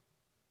notes,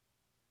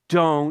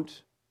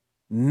 don't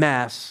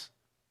mess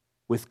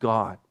with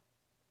God.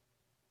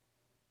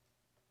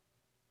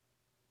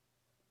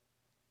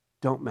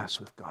 Don't mess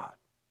with God.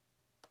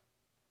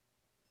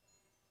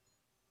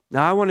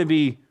 Now, I want to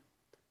be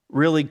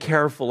really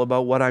careful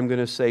about what I'm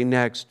going to say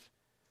next,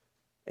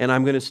 and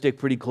I'm going to stick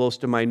pretty close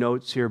to my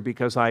notes here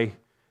because I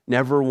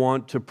never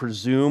want to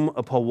presume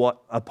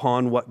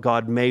upon what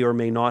God may or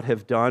may not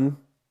have done.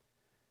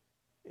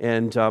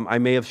 And I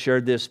may have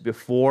shared this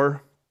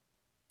before,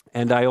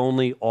 and I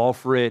only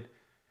offer it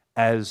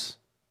as,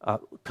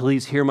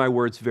 please hear my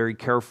words very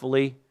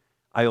carefully.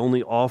 I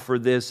only offer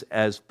this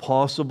as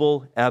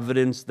possible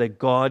evidence that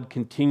God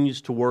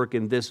continues to work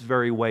in this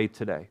very way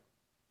today.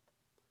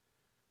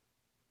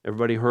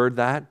 Everybody heard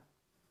that?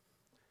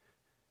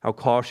 How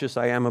cautious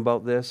I am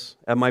about this?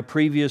 At my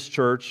previous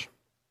church,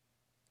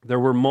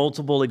 there were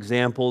multiple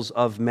examples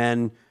of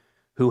men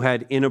who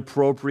had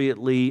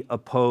inappropriately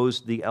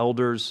opposed the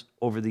elders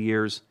over the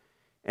years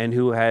and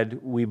who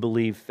had, we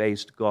believe,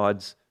 faced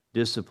God's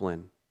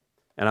discipline.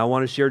 And I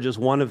want to share just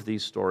one of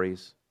these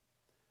stories.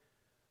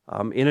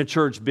 In a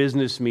church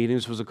business meeting,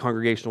 this was a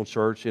congregational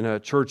church, in a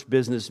church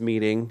business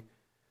meeting,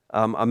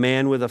 a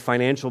man with a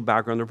financial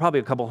background, there were probably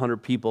a couple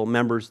hundred people,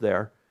 members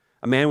there,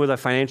 a man with a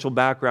financial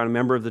background, a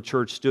member of the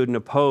church, stood and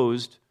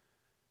opposed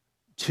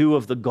 2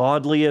 of the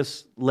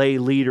godliest lay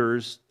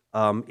leaders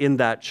in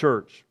that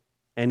church.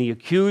 And he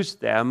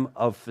accused them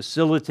of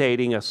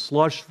facilitating a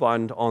slush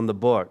fund on the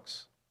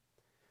books.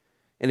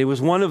 And it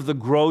was one of the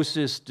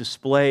grossest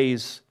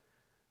displays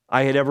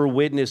I had ever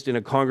witnessed in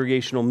a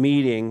congregational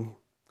meeting.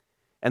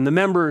 And the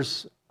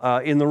members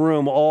in the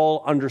room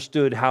all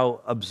understood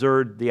how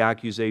absurd the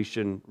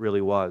accusation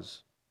really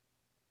was.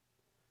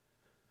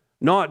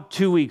 Not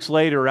 2 weeks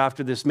later,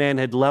 after this man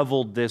had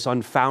leveled this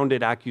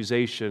unfounded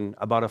accusation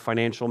about a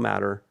financial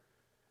matter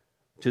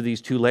to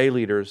these two lay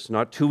leaders,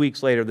 not 2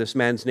 weeks later, this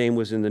man's name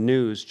was in the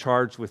news,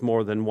 charged with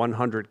more than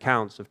 100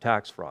 counts of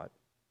tax fraud.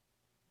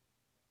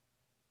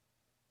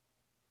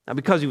 Now,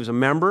 because he was a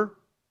member,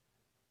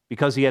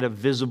 because he had a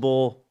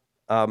visible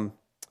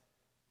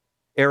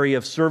area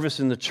of service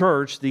in the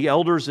church, the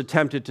elders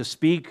attempted to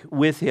speak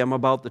with him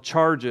about the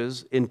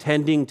charges,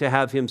 intending to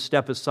have him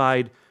step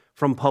aside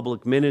from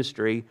public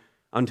ministry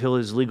until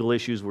his legal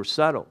issues were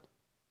settled.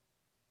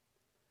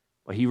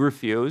 But he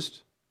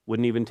refused,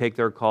 wouldn't even take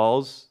their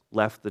calls,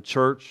 left the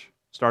church,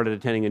 started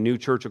attending a new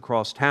church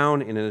across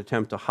town in an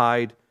attempt to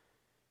hide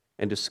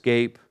and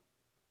escape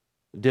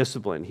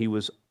discipline. He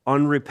was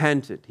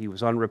unrepentant. He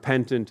was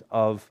unrepentant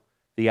of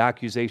the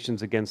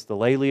accusations against the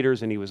lay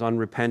leaders, and he was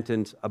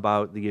unrepentant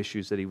about the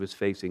issues that he was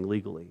facing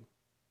legally.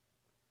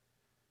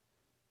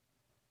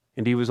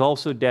 And he was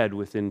also dead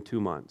within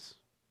 2 months.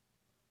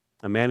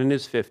 A man in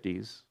his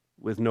 50s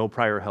with no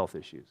prior health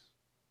issues.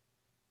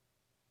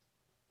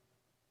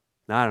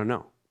 Now, I don't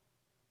know.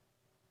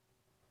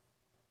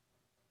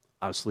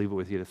 I'll just leave it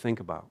with you to think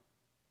about.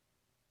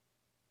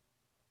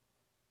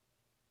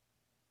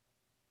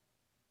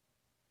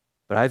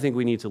 But I think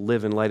we need to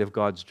live in light of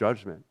God's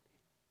judgment,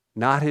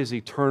 not his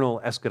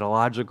eternal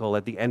eschatological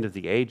at the end of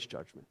the age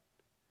judgment.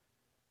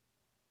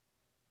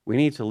 We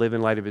need to live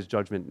in light of his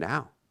judgment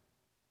now.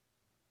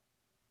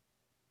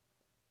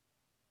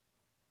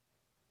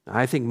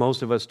 I think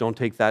most of us don't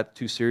take that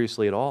too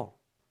seriously at all.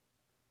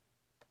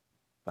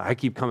 But I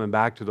keep coming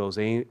back to those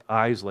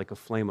eyes like a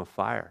flame of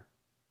fire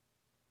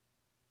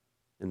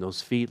and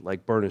those feet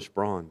like burnished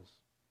bronze.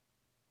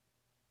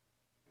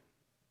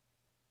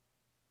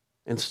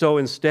 And so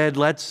instead,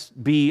 let's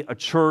be a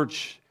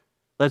church,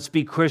 let's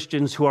be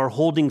Christians who are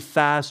holding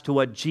fast to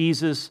what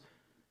Jesus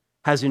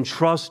has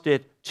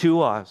entrusted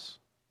to us.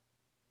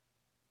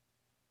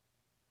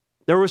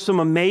 There were some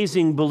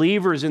amazing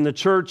believers in the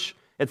church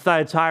at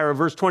Thyatira,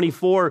 verse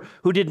 24,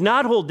 who did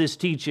not hold this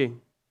teaching,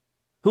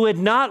 who had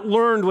not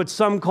learned what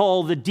some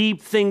call the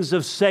deep things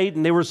of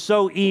Satan. They were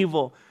so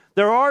evil.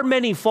 There are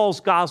many false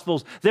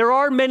gospels. There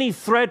are many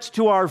threats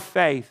to our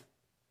faith.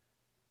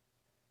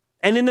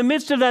 And in the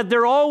midst of that,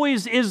 there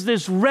always is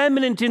this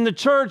remnant in the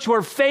church who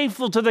are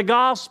faithful to the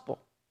gospel,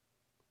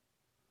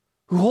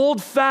 who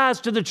hold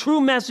fast to the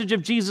true message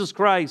of Jesus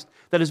Christ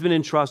that has been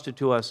entrusted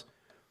to us.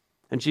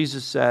 And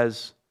Jesus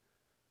says,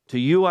 "To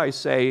you I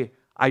say,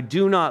 I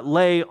do not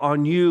lay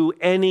on you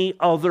any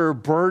other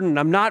burden."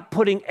 I'm not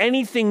putting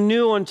anything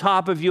new on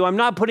top of you. I'm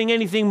not putting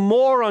anything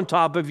more on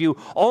top of you,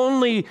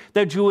 only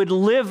that you would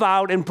live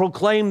out and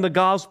proclaim the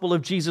gospel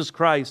of Jesus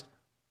Christ.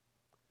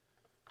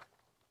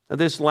 Now,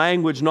 this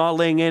language, not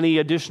laying any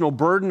additional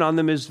burden on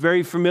them, is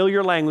very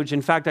familiar language.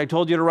 In fact, I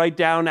told you to write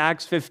down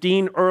Acts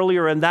 15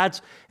 earlier, and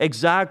that's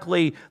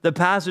exactly the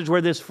passage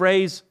where this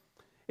phrase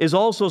is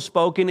also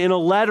spoken in a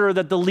letter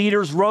that the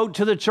leaders wrote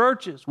to the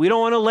churches. We don't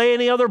want to lay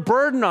any other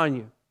burden on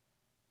you.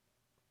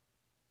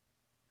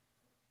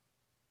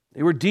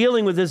 They were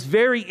dealing with this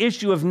very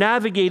issue of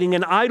navigating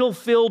an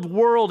idol-filled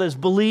world as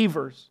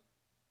believers.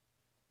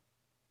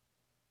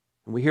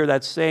 And we hear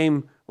that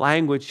same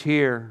language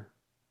here.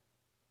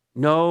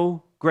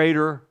 No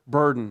greater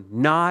burden,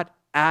 not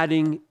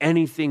adding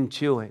anything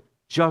to it,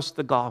 just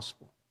the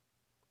gospel.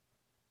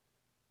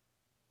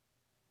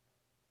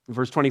 In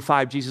verse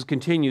 25, Jesus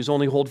continues,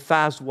 "Only hold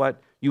fast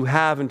what you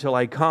have until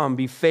I come.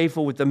 Be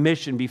faithful with the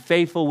mission. Be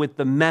faithful with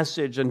the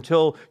message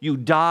until you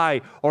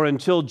die or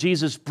until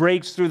Jesus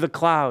breaks through the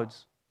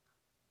clouds."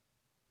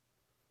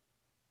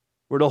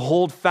 We're to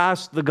hold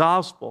fast the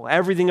gospel.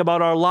 Everything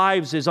about our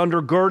lives is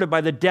undergirded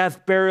by the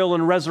death, burial,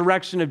 and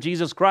resurrection of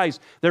Jesus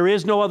Christ. There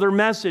is no other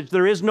message.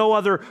 There is no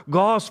other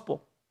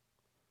gospel.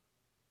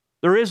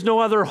 There is no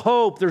other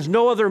hope. There's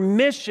no other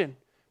mission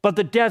but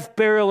the death,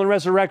 burial, and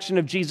resurrection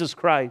of Jesus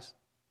Christ.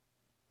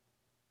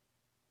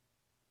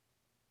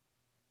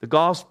 The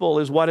gospel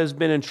is what has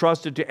been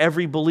entrusted to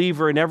every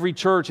believer in every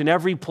church, in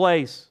every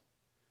place,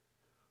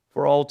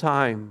 for all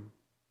time.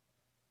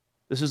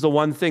 This is the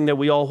one thing that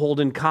we all hold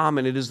in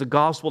common. It is the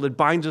gospel that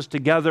binds us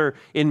together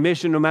in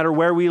mission no matter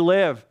where we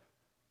live,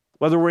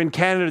 whether we're in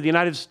Canada, the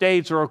United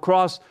States, or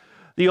across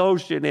the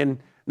ocean,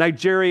 in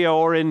Nigeria,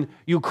 or in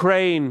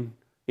Ukraine,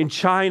 in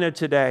China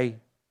today,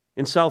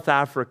 in South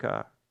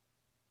Africa.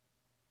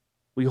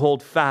 We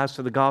hold fast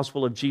to the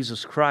gospel of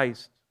Jesus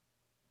Christ.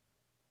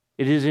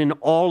 It is in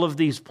all of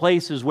these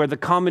places where the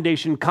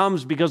commendation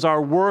comes because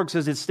our works,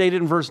 as it's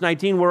stated in verse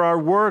 19, where our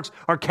works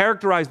are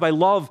characterized by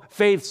love,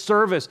 faith,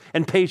 service,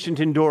 and patient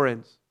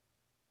endurance.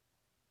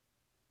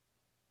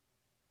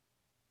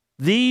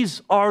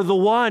 These are the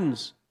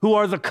ones who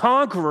are the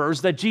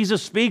conquerors that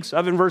Jesus speaks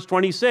of in verse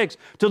 26.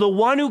 To the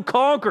one who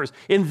conquers,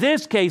 in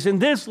this case, in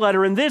this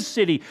letter, in this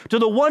city, to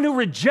the one who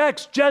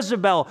rejects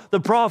Jezebel, the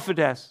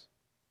prophetess,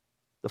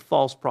 the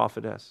false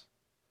prophetess,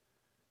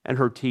 and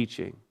her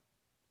teaching.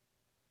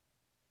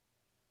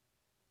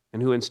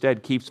 and who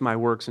instead keeps my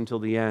works until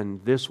the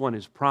end. This one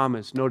is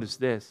promised. Notice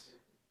this.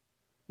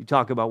 You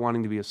talk about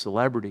wanting to be a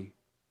celebrity,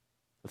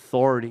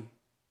 authority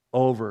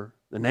over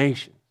the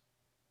nation.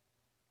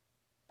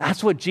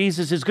 That's what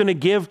Jesus is going to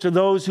give to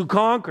those who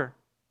conquer.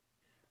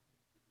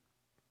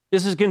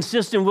 This is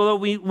consistent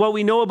with what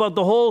we know about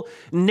the whole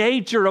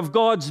nature of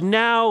God's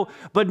now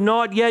but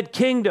not yet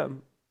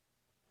kingdom.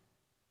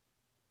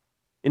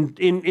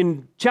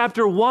 In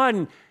chapter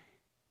 1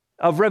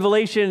 of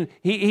Revelation,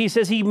 he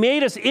says he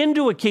made us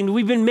into a kingdom.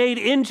 We've been made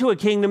into a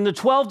kingdom. The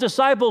 12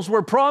 disciples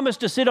were promised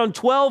to sit on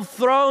 12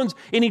 thrones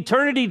in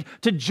eternity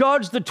to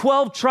judge the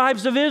 12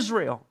 tribes of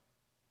Israel.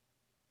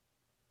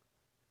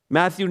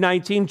 Matthew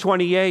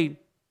 19:28.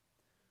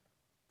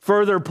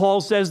 Further,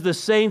 Paul says the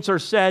saints are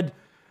said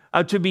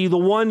to be the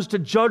ones to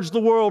judge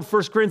the world,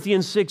 1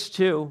 Corinthians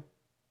 6:2.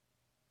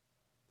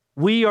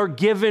 We are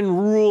given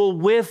rule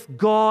with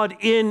God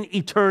in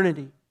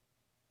eternity.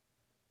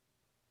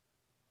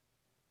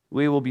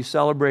 We will be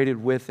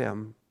celebrated with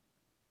him.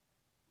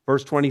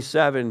 Verse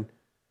 27,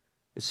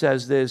 it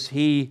says this,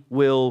 he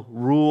will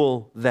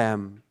rule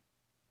them.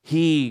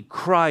 He,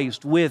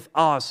 Christ, with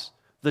us,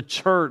 the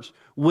church,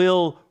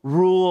 will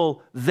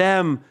rule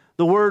them.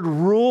 The word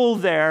rule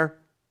there,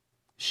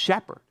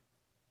 shepherd.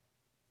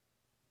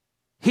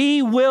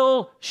 He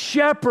will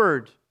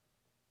shepherd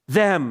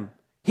them.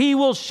 He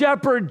will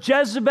shepherd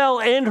Jezebel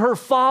and her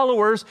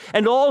followers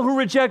and all who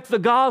reject the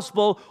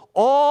gospel.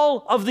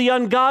 All of the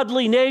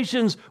ungodly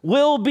nations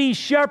will be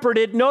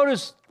shepherded,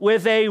 notice,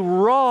 with a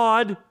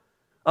rod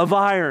of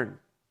iron.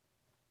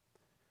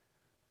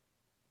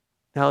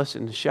 Now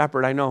listen, the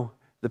shepherd, I know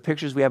the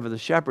pictures we have of the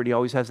shepherd, he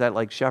always has that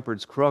like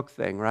shepherd's crook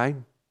thing, right?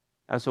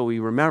 That's what we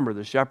remember,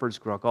 the shepherd's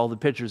crook. All the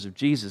pictures of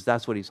Jesus,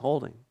 that's what he's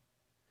holding.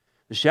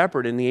 The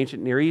shepherd in the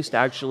ancient Near East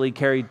actually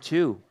carried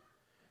two.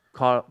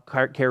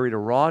 Carried a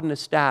rod and a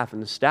staff,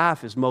 and the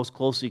staff is most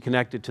closely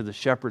connected to the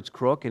shepherd's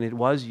crook, and it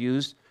was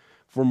used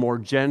for more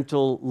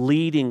gentle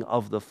leading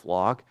of the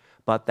flock,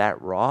 but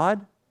that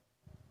rod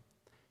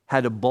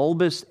had a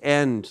bulbous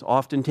end,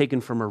 often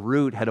taken from a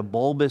root, had a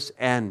bulbous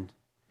end.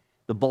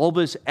 The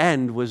bulbous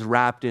end was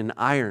wrapped in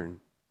iron.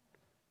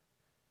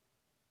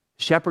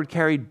 Shepherd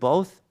carried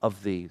both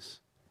of these,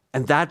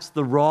 and that's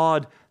the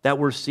rod that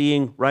we're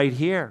seeing right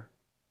here.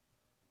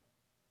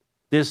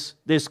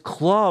 This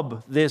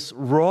club, this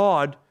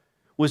rod,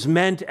 was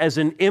meant as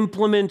an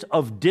implement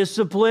of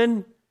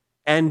discipline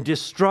and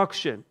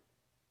destruction.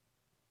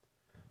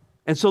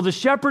 And so the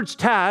shepherd's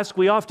task,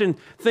 we often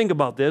think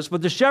about this,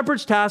 but the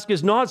shepherd's task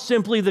is not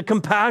simply the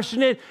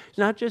compassionate, it's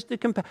not just the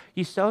compassionate,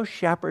 he's so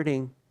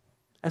shepherding.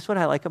 That's what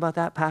I like about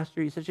that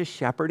pastor. He's such a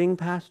shepherding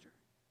pastor.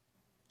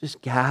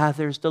 Just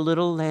gathers the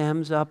little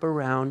lambs up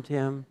around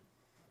him.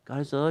 Got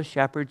his little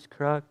shepherd's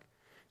crook.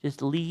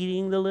 Just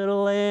leading the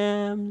little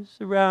lambs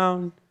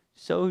around,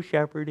 so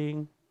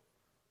shepherding.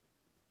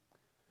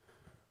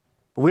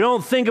 But we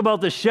don't think about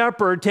the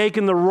shepherd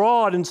taking the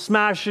rod and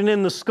smashing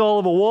in the skull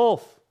of a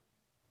wolf.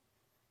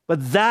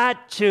 But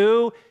that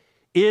too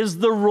is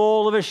the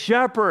role of a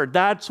shepherd.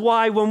 That's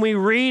why when we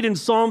read in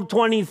Psalm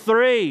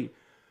 23,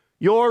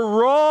 your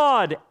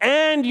rod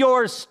and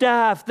your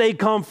staff, they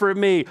comfort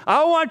me.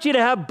 I want you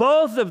to have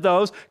both of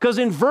those, because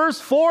in verse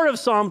 4 of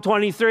Psalm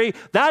 23,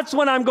 that's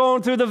when I'm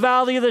going through the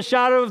valley of the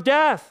shadow of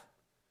death.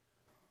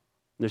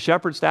 The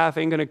shepherd's staff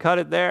ain't going to cut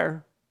it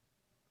there,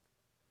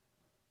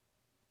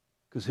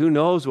 because who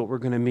knows what we're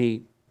going to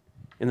meet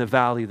in the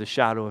valley of the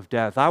shadow of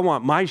death. I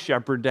want my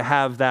shepherd to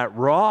have that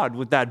rod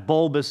with that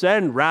bulbous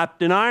end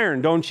wrapped in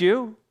iron, don't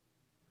you?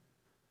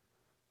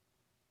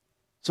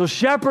 So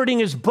shepherding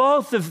is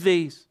both of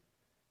these.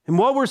 And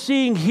what we're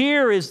seeing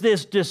here is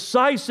this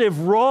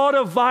decisive rod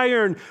of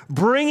iron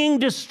bringing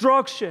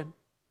destruction.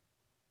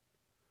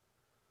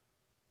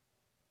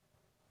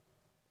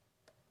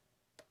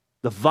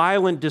 The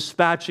violent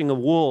dispatching of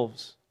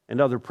wolves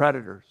and other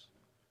predators,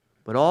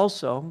 but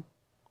also,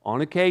 on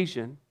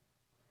occasion,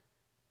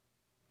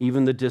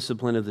 even the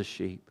discipline of the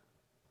sheep.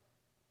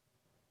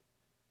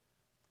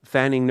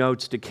 Fanning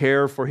notes, to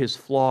care for his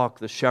flock,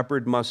 the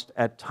shepherd must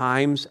at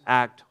times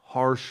act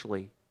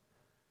harshly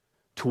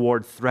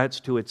toward threats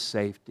to its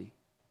safety.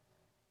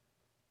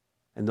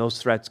 And those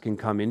threats can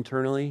come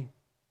internally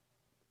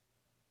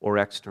or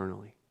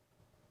externally.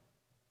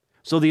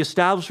 So the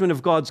establishment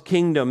of God's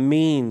kingdom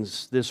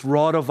means this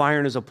rod of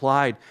iron is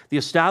applied. The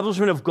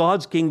establishment of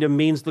God's kingdom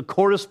means the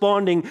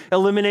corresponding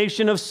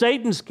elimination of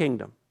Satan's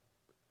kingdom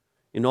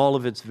in all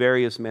of its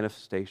various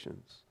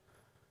manifestations.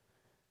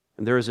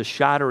 And there is a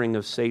shattering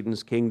of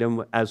Satan's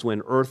kingdom as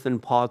when earthen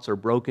pots are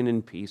broken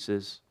in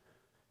pieces,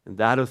 and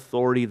that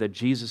authority that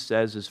Jesus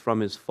says is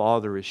from his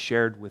Father is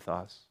shared with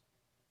us.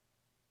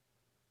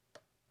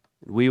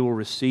 And we will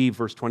receive,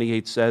 verse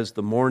 28 says,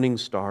 the morning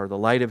star, the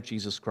light of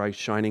Jesus Christ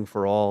shining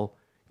for all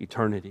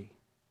eternity.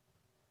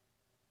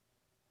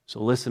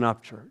 So listen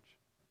up, church.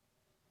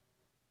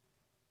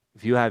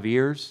 If you have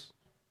ears,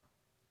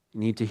 you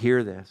need to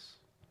hear this.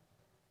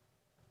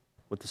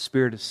 What the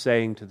Spirit is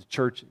saying to the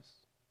churches.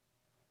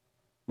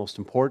 Most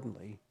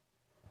importantly,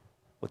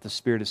 what the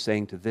Spirit is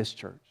saying to this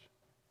church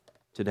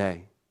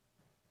today.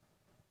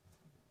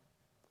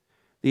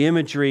 The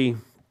imagery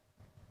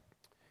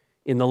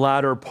in the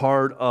latter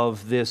part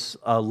of this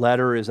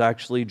letter is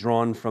actually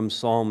drawn from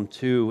Psalm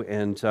 2,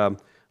 and I'd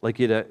like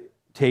you to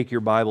take your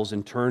Bibles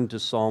and turn to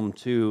Psalm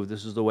 2.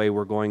 This is the way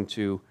we're going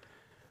to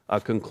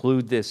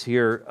conclude this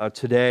here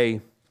today.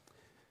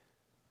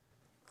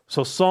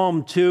 So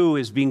Psalm 2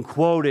 is being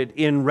quoted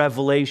in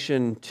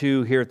Revelation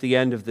 2 here at the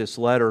end of this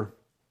letter.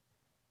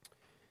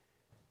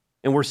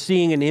 And we're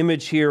seeing an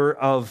image here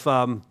of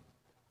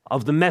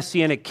the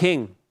Messianic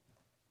King.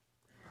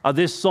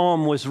 This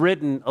psalm was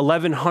written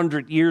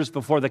 1,100 years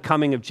before the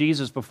coming of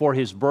Jesus, before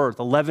his birth,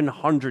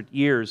 1,100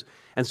 years.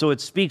 And so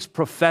it speaks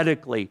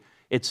prophetically.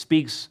 It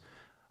speaks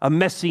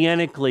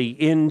messianically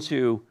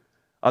into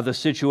the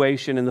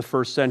situation in the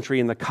first century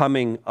and the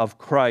coming of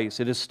Christ.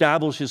 It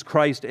establishes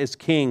Christ as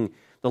king.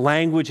 The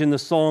language in the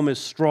psalm is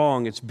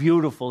strong, it's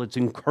beautiful, it's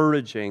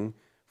encouraging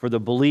for the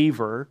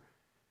believer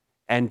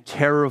and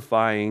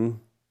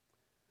terrifying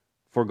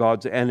for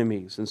God's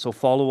enemies. And so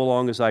follow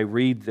along as I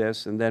read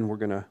this, and then we're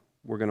going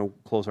to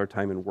close our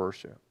time in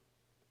worship.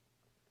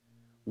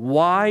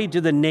 Why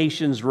do the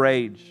nations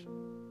rage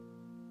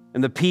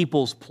and the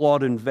peoples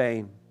plot in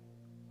vain?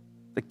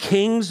 The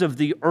kings of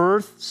the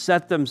earth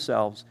set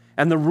themselves,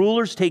 and the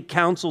rulers take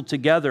counsel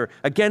together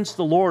against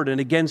the Lord and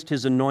against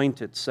his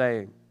anointed,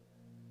 saying,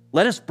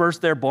 let us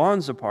burst their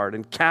bonds apart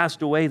and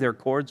cast away their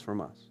cords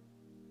from us.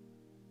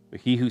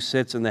 But he who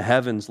sits in the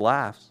heavens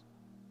laughs.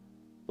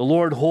 The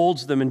Lord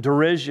holds them in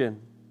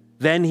derision.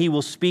 Then he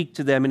will speak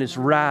to them in his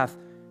wrath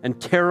and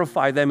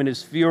terrify them in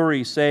his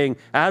fury, saying,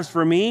 as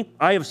for me,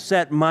 I have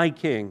set my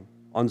king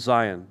on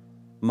Zion,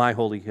 my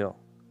holy hill.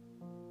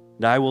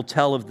 And I will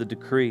tell of the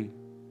decree.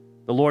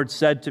 The Lord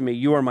said to me,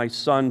 you are my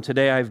son,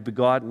 today I have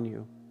begotten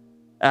you.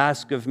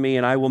 Ask of me,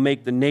 and I will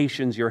make the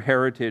nations your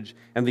heritage,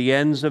 and the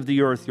ends of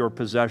the earth your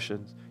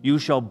possessions. You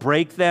shall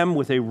break them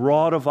with a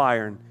rod of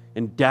iron,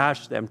 and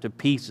dash them to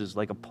pieces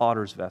like a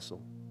potter's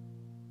vessel.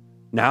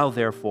 Now,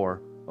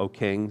 therefore, O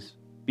kings,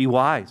 be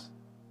wise.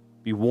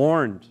 Be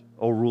warned,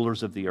 O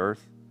rulers of the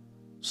earth.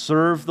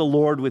 Serve the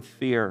Lord with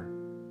fear,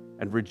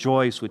 and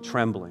rejoice with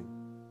trembling.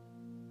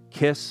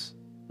 Kiss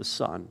the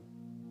Son,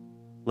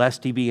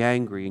 lest he be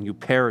angry, and you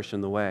perish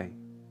in the way,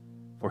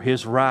 for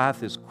his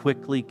wrath is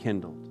quickly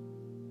kindled.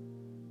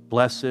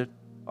 Blessed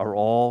are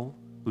all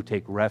who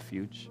take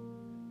refuge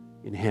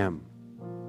in him.